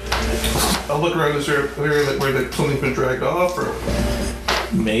there... I'll look around. Is there an area where something's been dragged off, or...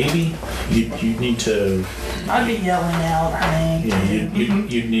 maybe you need to. I'd be yelling out her name. Yeah,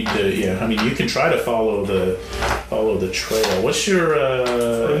 you'd need to. Yeah, I mean, you can try to follow the trail. What's your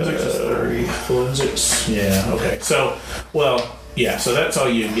Forensics is 30. Forensics. Yeah. Okay. So, well, yeah. So that's all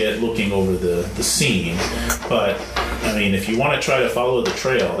you get looking over the scene. But I mean, if you want to try to follow the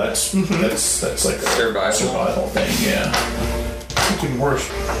trail, that's like a survival thing. Yeah. Something worse.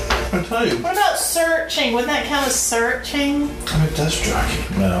 I tell you. What about searching? Wouldn't that count as searching? I'm a desk jockey.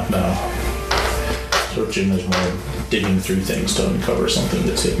 No. Searching is more digging through things to uncover something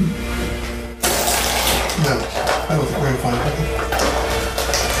that's hidden. No, I don't think we're going to find anything.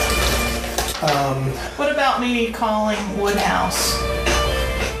 What about me calling Woodhouse?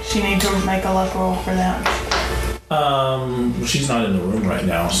 She needs to make a luck roll for that. She's not in the room right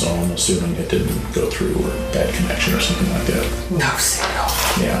now, so I'm assuming it didn't go through or bad connection or something like that. No signal.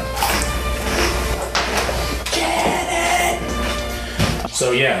 Yeah.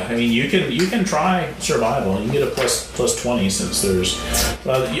 So yeah, I mean, you can try survival. You can get a plus 20 since there's.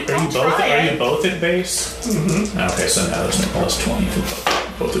 Are you both at base? Mm-hmm. Okay, so now there's no plus 20 for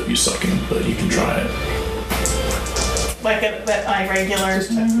both of you sucking, but you can try it. Like at my regular.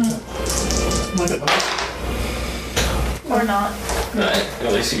 Or not. Alright,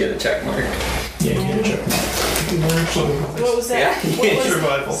 at least you get a check mark. Yeah, you get a check mark. What was that? Yeah. What was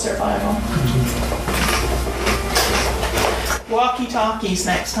Survival. Survival. Walkie-talkies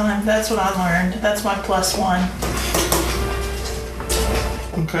next time. That's what I learned. That's my +1.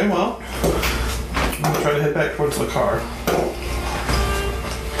 Okay, well, I'm gonna try to head back towards the car.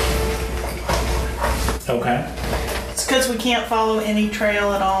 Okay. It's because we can't follow any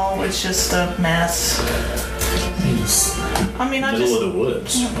trail at all. It's just a mess. It's I mean, I middle just... of the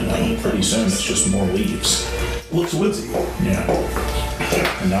woods. Pretty soon it's just more leaves. Looks woodsy. Yeah.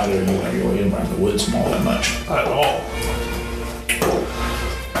 And neither of you are really around the woods all that much. At all.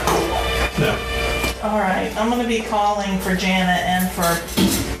 No. All right, I'm going to be calling for Janet and for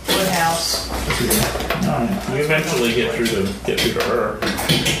Woodhouse. Alright. You eventually get through to her.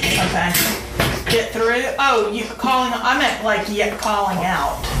 Okay. Get through? Oh, you calling... I meant like calling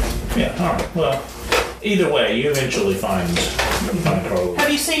out. Yeah, alright. Well, either way, you eventually find Harley. Have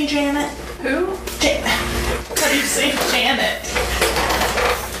you seen Janet? Who? Have you seen Janet?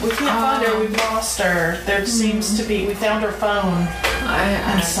 We can't find her. We've lost her. There seems to be... We found her phone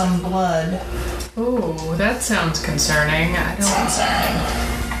and some blood. Ooh, that sounds concerning. I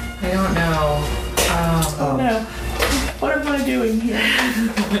don't know. Oh no. What am I doing here?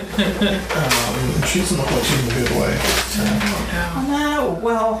 She doesn't look like she's in a good way. Oh no.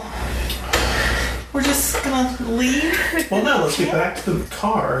 Well, we're just gonna leave? Well, no, let's get back to the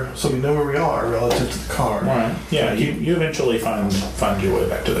car so we know where we are relative to the car. Alright. Yeah, you eventually find your way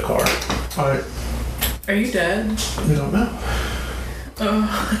back to the car. Alright, Are you dead? we don't know. Oh.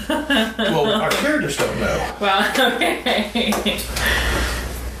 Well, our characters don't know. Well, okay.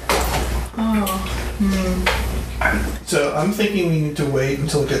 Oh. So I'm thinking we need to wait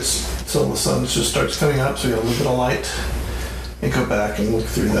until the sun just starts coming up so we have a little bit of light and go back and look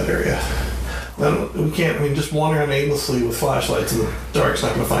through that area. Then we can't, just wander around aimlessly with flashlights in the dark's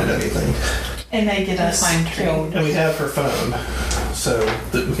not going to find anything. And they get us killed. And we have her phone, so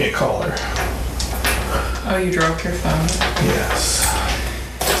that we can't call her. Oh, you dropped your phone. Yes.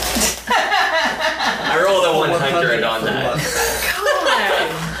 I rolled a 100 on that.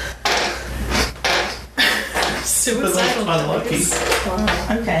 God! Suicidal. Unlucky.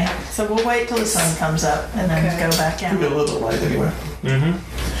 Wow. Okay, so we'll wait till the sun comes up and then Okay. go back We out. get a little bit of light anyway.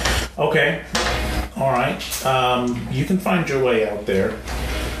 Mm-hmm. Okay. Alright. You can find your way out there.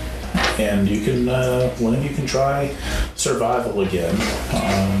 And you can, Lynn, you can try survival again.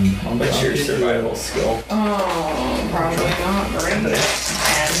 What's your survival skill? Oh, probably not great. And,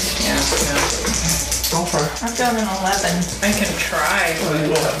 yeah, no. I'll try. I've done an 11. I can try. Well, you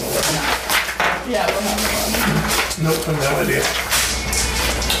will have an 11. Yeah, we'll have Nope, I have no idea.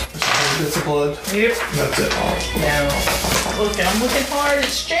 Just bits of blood. Yep. That's it. All. No. 11. I'm looking hard.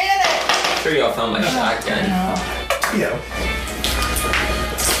 It's Janet! I'm sure y'all found my shotgun. Yeah.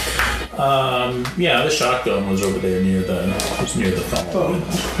 Yeah, the shotgun was over there near the phone.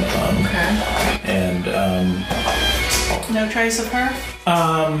 Okay. And No trace of her?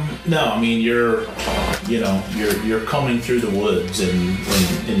 no, I mean you're combing through the woods in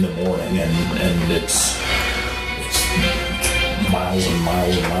the morning, and it's miles and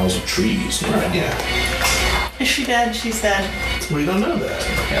miles and miles of trees. You know? Right, yeah. Is she dead? She's dead. We don't know that.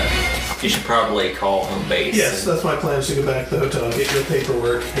 Yeah. You should probably call home base. Yes, that's my plan, is to go back to the hotel, get your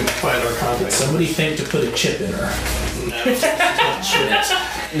paperwork, and find our contact. Somebody think to put a chip in her. The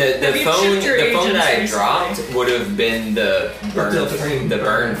you phone chipped your that I agents dropped would have been the Delta Green.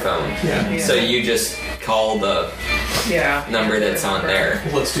 burn phone. Yeah. So you just call the Yeah. number that's on there.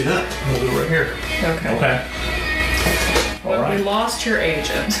 Well, let's do that. We'll do it right here. Okay. Okay. But All right. we lost your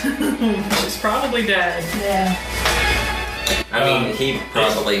agent. She's probably dead. Yeah. I mean, he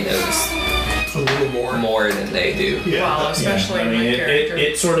probably knows A little more. more than they do. Yeah. Well, especially I mean, my character.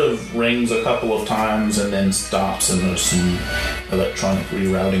 it sort of rings a couple of times and then stops, and there's some electronic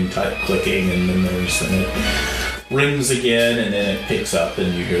rerouting type clicking, and then it rings again, and then it picks up,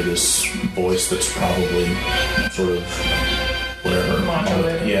 and you hear this voice that's probably sort of whatever.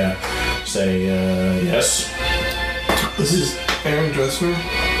 Modulated. Yeah. Say, yes. This is Aaron Dressner.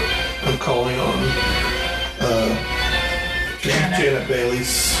 I'm calling on Janet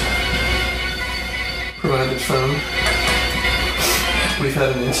Bailey's provided phone. We've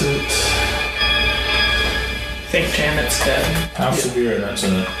had an incident. I think Janet's dead. How severe an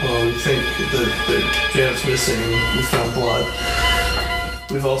incident? Well, we think that Janet's missing. We found blood.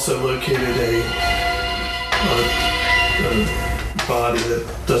 We've also located a body that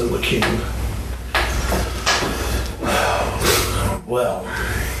doesn't look human. Well,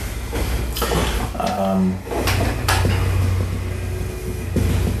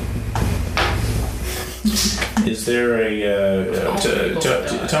 is there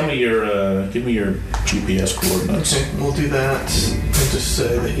tell me give me your GPS coordinates. Okay, we'll do that and just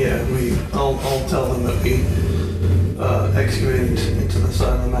say that I'll tell them that we excavated into the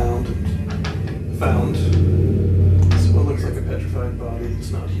side of the mound and found what looks like a petrified body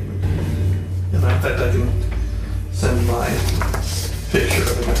that's not human. And in fact, I can send my picture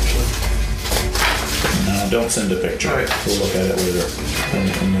of it actually. No, don't send a picture. All right. We'll look at it later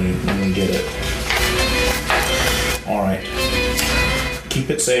when we get it. All right. Keep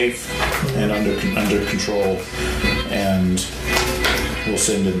it safe and under control, and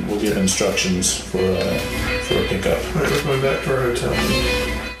we'll give instructions for a pickup. All right, we're going back to our hotel.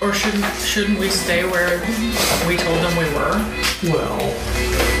 Or shouldn't we stay where we told them we were? Well,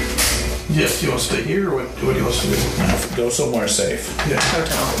 yes. Do you want to stay here, or what do you want us to do? Now, go somewhere safe. Yeah.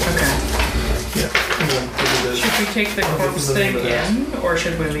 Hotel. Okay. Yeah. And then we'll do Should we take the I'll give corpse them the thing name of that. in, or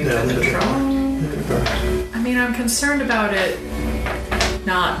should we leave it in the trunk? I mean, I'm concerned about it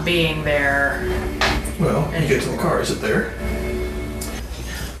not being there. Well, you get to the car. Is it there?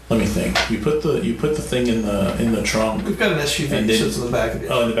 Let me think. You put the thing in the trunk. We've got an SUV And that then- sits in the back of it.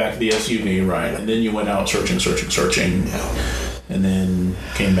 Oh, in the back of the SUV, right? And then you went out searching, Yeah. and then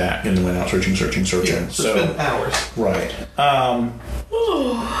came back and went out searching. Yeah, so it's been hours. Right.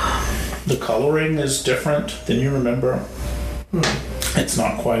 The coloring is different than you remember. It's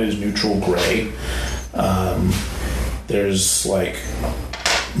not quite as neutral gray. There's like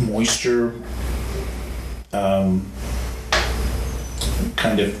moisture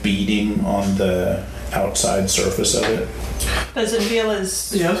kind of beading on the outside surface of it. Does it feel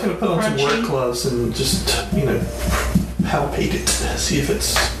as Yeah, I was going to put on some crunchy? work gloves and just, palpate it. See if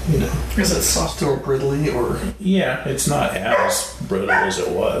it's, Is it soft? still brittly or... Yeah, it's not as brittle as it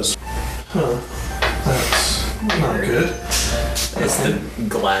was. That's not good. Is the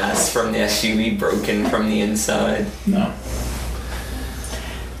glass from the SUV broken from the inside? No.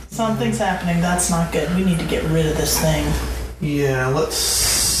 something's happening? That's not good. We need to get rid of this thing. Yeah,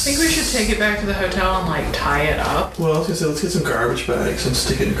 let's... I think we should take it back to the hotel and like tie it up. Well, I was going to say, let's get some garbage bags and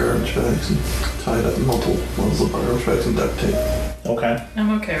stick it in garbage bags and tie it up in multiple ones of garbage bags and duct tape. Okay.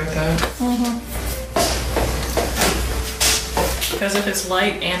 I'm okay with that. Because if it's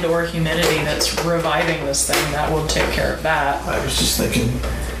light and or humidity that's reviving this thing, that will take care of that. I was just thinking...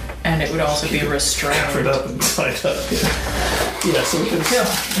 And it would also be restrained. Covered up and tied up. Yeah, so we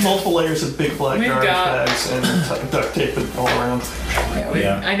can multiple layers of big black We've garbage got- bags and duct tape it all around.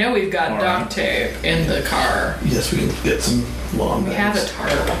 Yeah. I know we've got All duct tape in the car. Yes, we can get some lawn We bags. have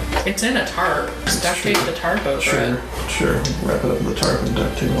a tarp. It's in a tarp. Just duct tape the tarp over Sure. Wrap it up in the tarp and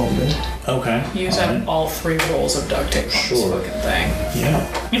duct tape it all day. Okay. it. Use All up right. all 3 rolls of duct tape on Sure. this fucking thing.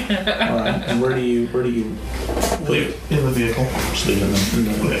 Yeah. All right. And where do you Leave it in the vehicle. just leave it in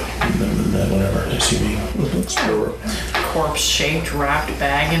the whatever SUV? Explorer. Corpse-shaped wrapped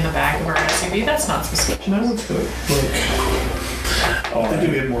bag in the back of our SUV. That's not suspicious. You know what's good? Like, All I think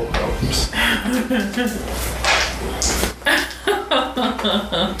we right. have more problems.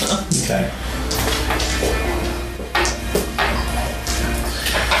 Okay.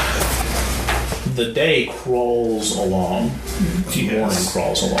 The day crawls along. The morning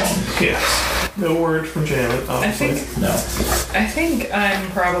crawls along. Yes. No word from Janet, I obviously. think I'm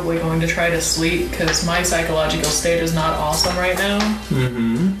probably going to try to sleep because my psychological state is not awesome right now.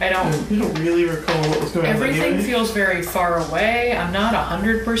 Mm-hmm. I don't. You don't really recall what was going on Everything anyway? feels very far away. I'm not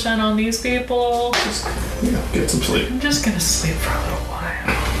 100% on these people. Get some sleep. I'm just gonna sleep for a little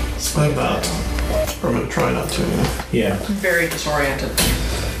while. I'm not. Or I'm going to try not to. Yeah. I'm very disoriented.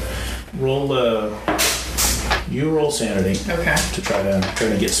 Roll you roll sanity Okay. to try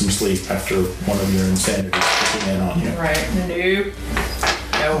to get some sleep after one of your insanities kicking in on you. Right. Nope.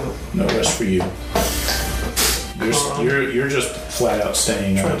 Nope. No rest for you. You're just flat out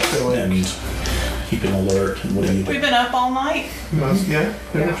staying Try up to stay awake. and keeping alert. And what do you do? We've been up all night. Yeah?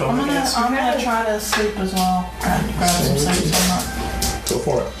 Yeah. I'm gonna try to sleep as well. Try to grab some sleep so I'm not. Go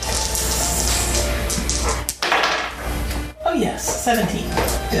for it. Oh yes, 17.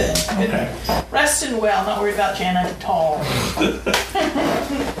 Good. Okay. Resting well. Not worried about Janet at all.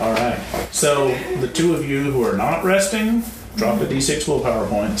 All right. So the two of you who are not resting, drop a d6 willpower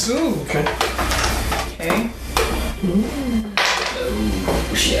points. Ooh. Okay. Okay.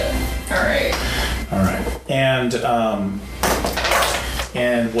 Oh shit. All right. All right.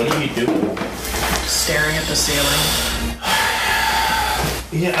 And what are you doing? Staring at the ceiling.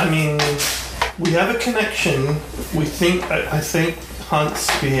 Yeah, I mean, we have a connection. We think, I think Hunt's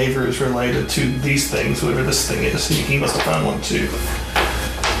behavior is related to these things, whatever this thing is. He must have found one too.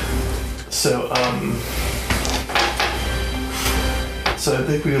 So I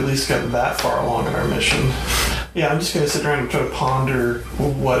think we at least got that far along in our mission. Yeah, I'm just going to sit around and try to ponder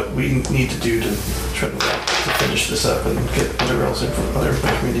what we need to do to try to finish this up and get whatever else other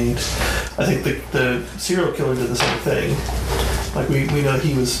information we need. I think the serial killer did the same thing. Like, we know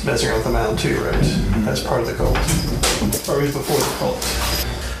he was messing around with the mound too, right? As part of the cult. Or he was before the cult.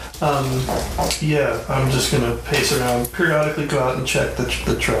 Yeah, I'm just going to pace around, periodically go out and check the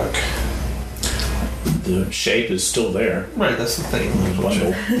truck. The shape is still there. Right, that's the thing.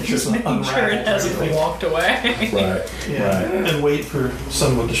 Just making sure it hasn't walked away. Right. Yeah, Right. and wait for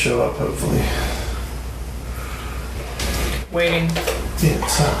someone to show up, hopefully. Waiting. Yeah, it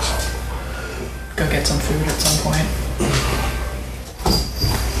sucks. Go get some food at some point.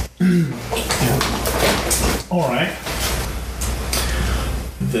 Yeah. All right.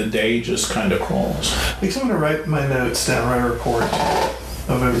 The day just kind of crawls. I think I'm going to write my notes down, write a report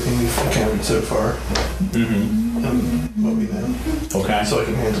of everything we've encountered so far. Mm-hmm. What we know. Okay. So I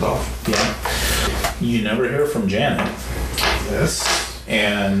can hand it off. Yeah. You never hear from Janet. Yes.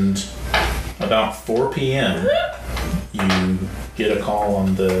 And about 4 p.m., you get a call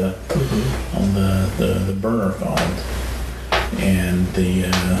on the burner phone, and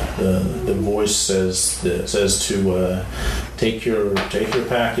the voice says to take your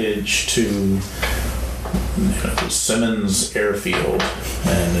package to Simmons Airfield,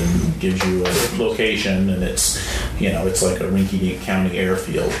 and then gives you a location, and it's like a rinky-dink county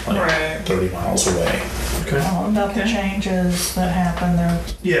airfield, like Right. 30 miles away. Okay. About the changes that happen there.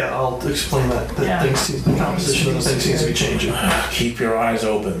 Yeah, I'll explain that. The Yeah. the composition of the thing seems to be changing. Keep your eyes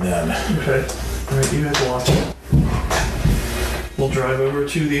open then. Okay. All right, you have to watch it. We'll drive over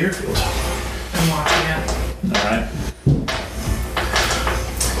to the airfield. I'm watching it. All right.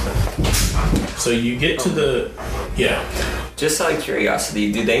 So you get to the Just out of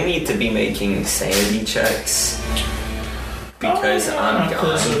curiosity, do they need to be making sanity checks? Because I'm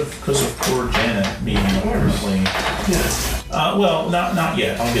gone. Because of poor Janet being apparently. Yeah. Well, not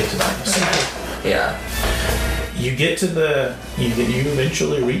yet. I'll get to that in a second. Yeah. You get to you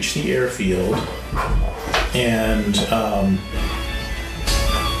eventually reach the airfield, and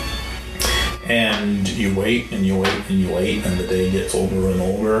you wait and you wait and you wait, and the day gets older and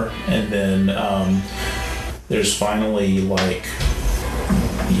older, and then there's finally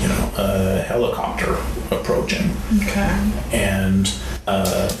a helicopter approaching. Okay. And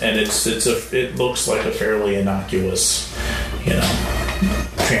it looks like a fairly innocuous,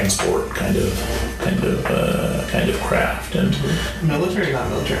 transport kind of craft, and Military, not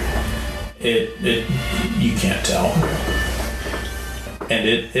military. it you can't tell. And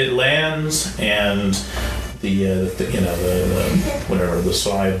it lands, and the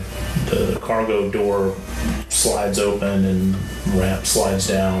cargo door slides open, and ramp slides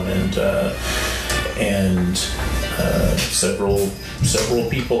down, and several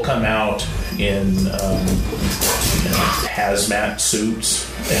people come out in hazmat suits,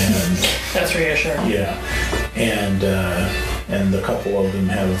 and That's reassuring. yeah, and a couple of them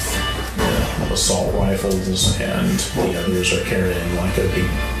have assault rifles, and the others are carrying like a big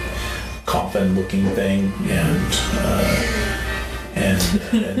coffin-looking thing, and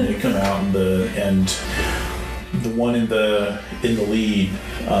they come out, and the one in the lead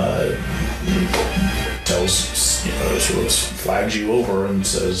tells sort of flags you over and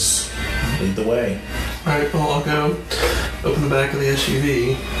says, "Lead the way." All right. Well, I'll go open the back of the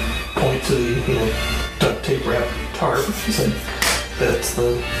SUV, point to the duct tape wrap tarp. So that's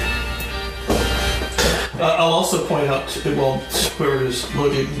the. I'll also point out, whoever's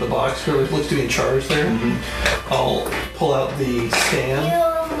located in the box, whoever looks to be in charge there, I'll pull out the scan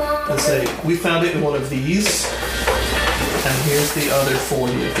and say, "We found it in one of these, and here's the other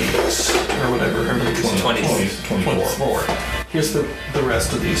 40 of these," or whatever. 24. Here's the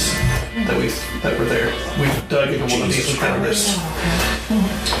rest of these that were there. We dug into one of these and found this.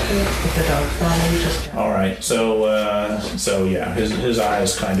 The dog finally just. All right, so yeah, his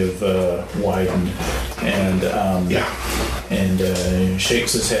eyes kind of widen, and and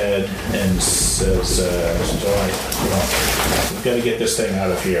shakes his head and says, all right, well, we've got to get this thing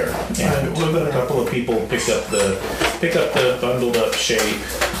out of here. And a couple of people pick up the bundled up shape,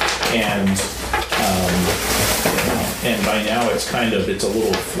 and by now it's a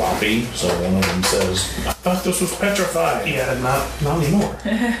little floppy. So one of them says, "I thought this was petrified." Yeah, not anymore.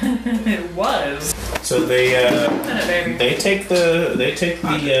 It was. So they take the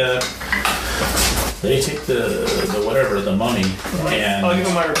whatever, the money, and I'll give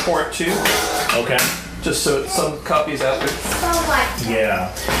them my report too. Okay. Just so some copies out there.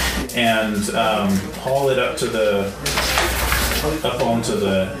 Yeah, and haul it up onto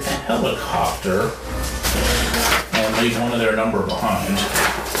the helicopter, and leave one of their number behind.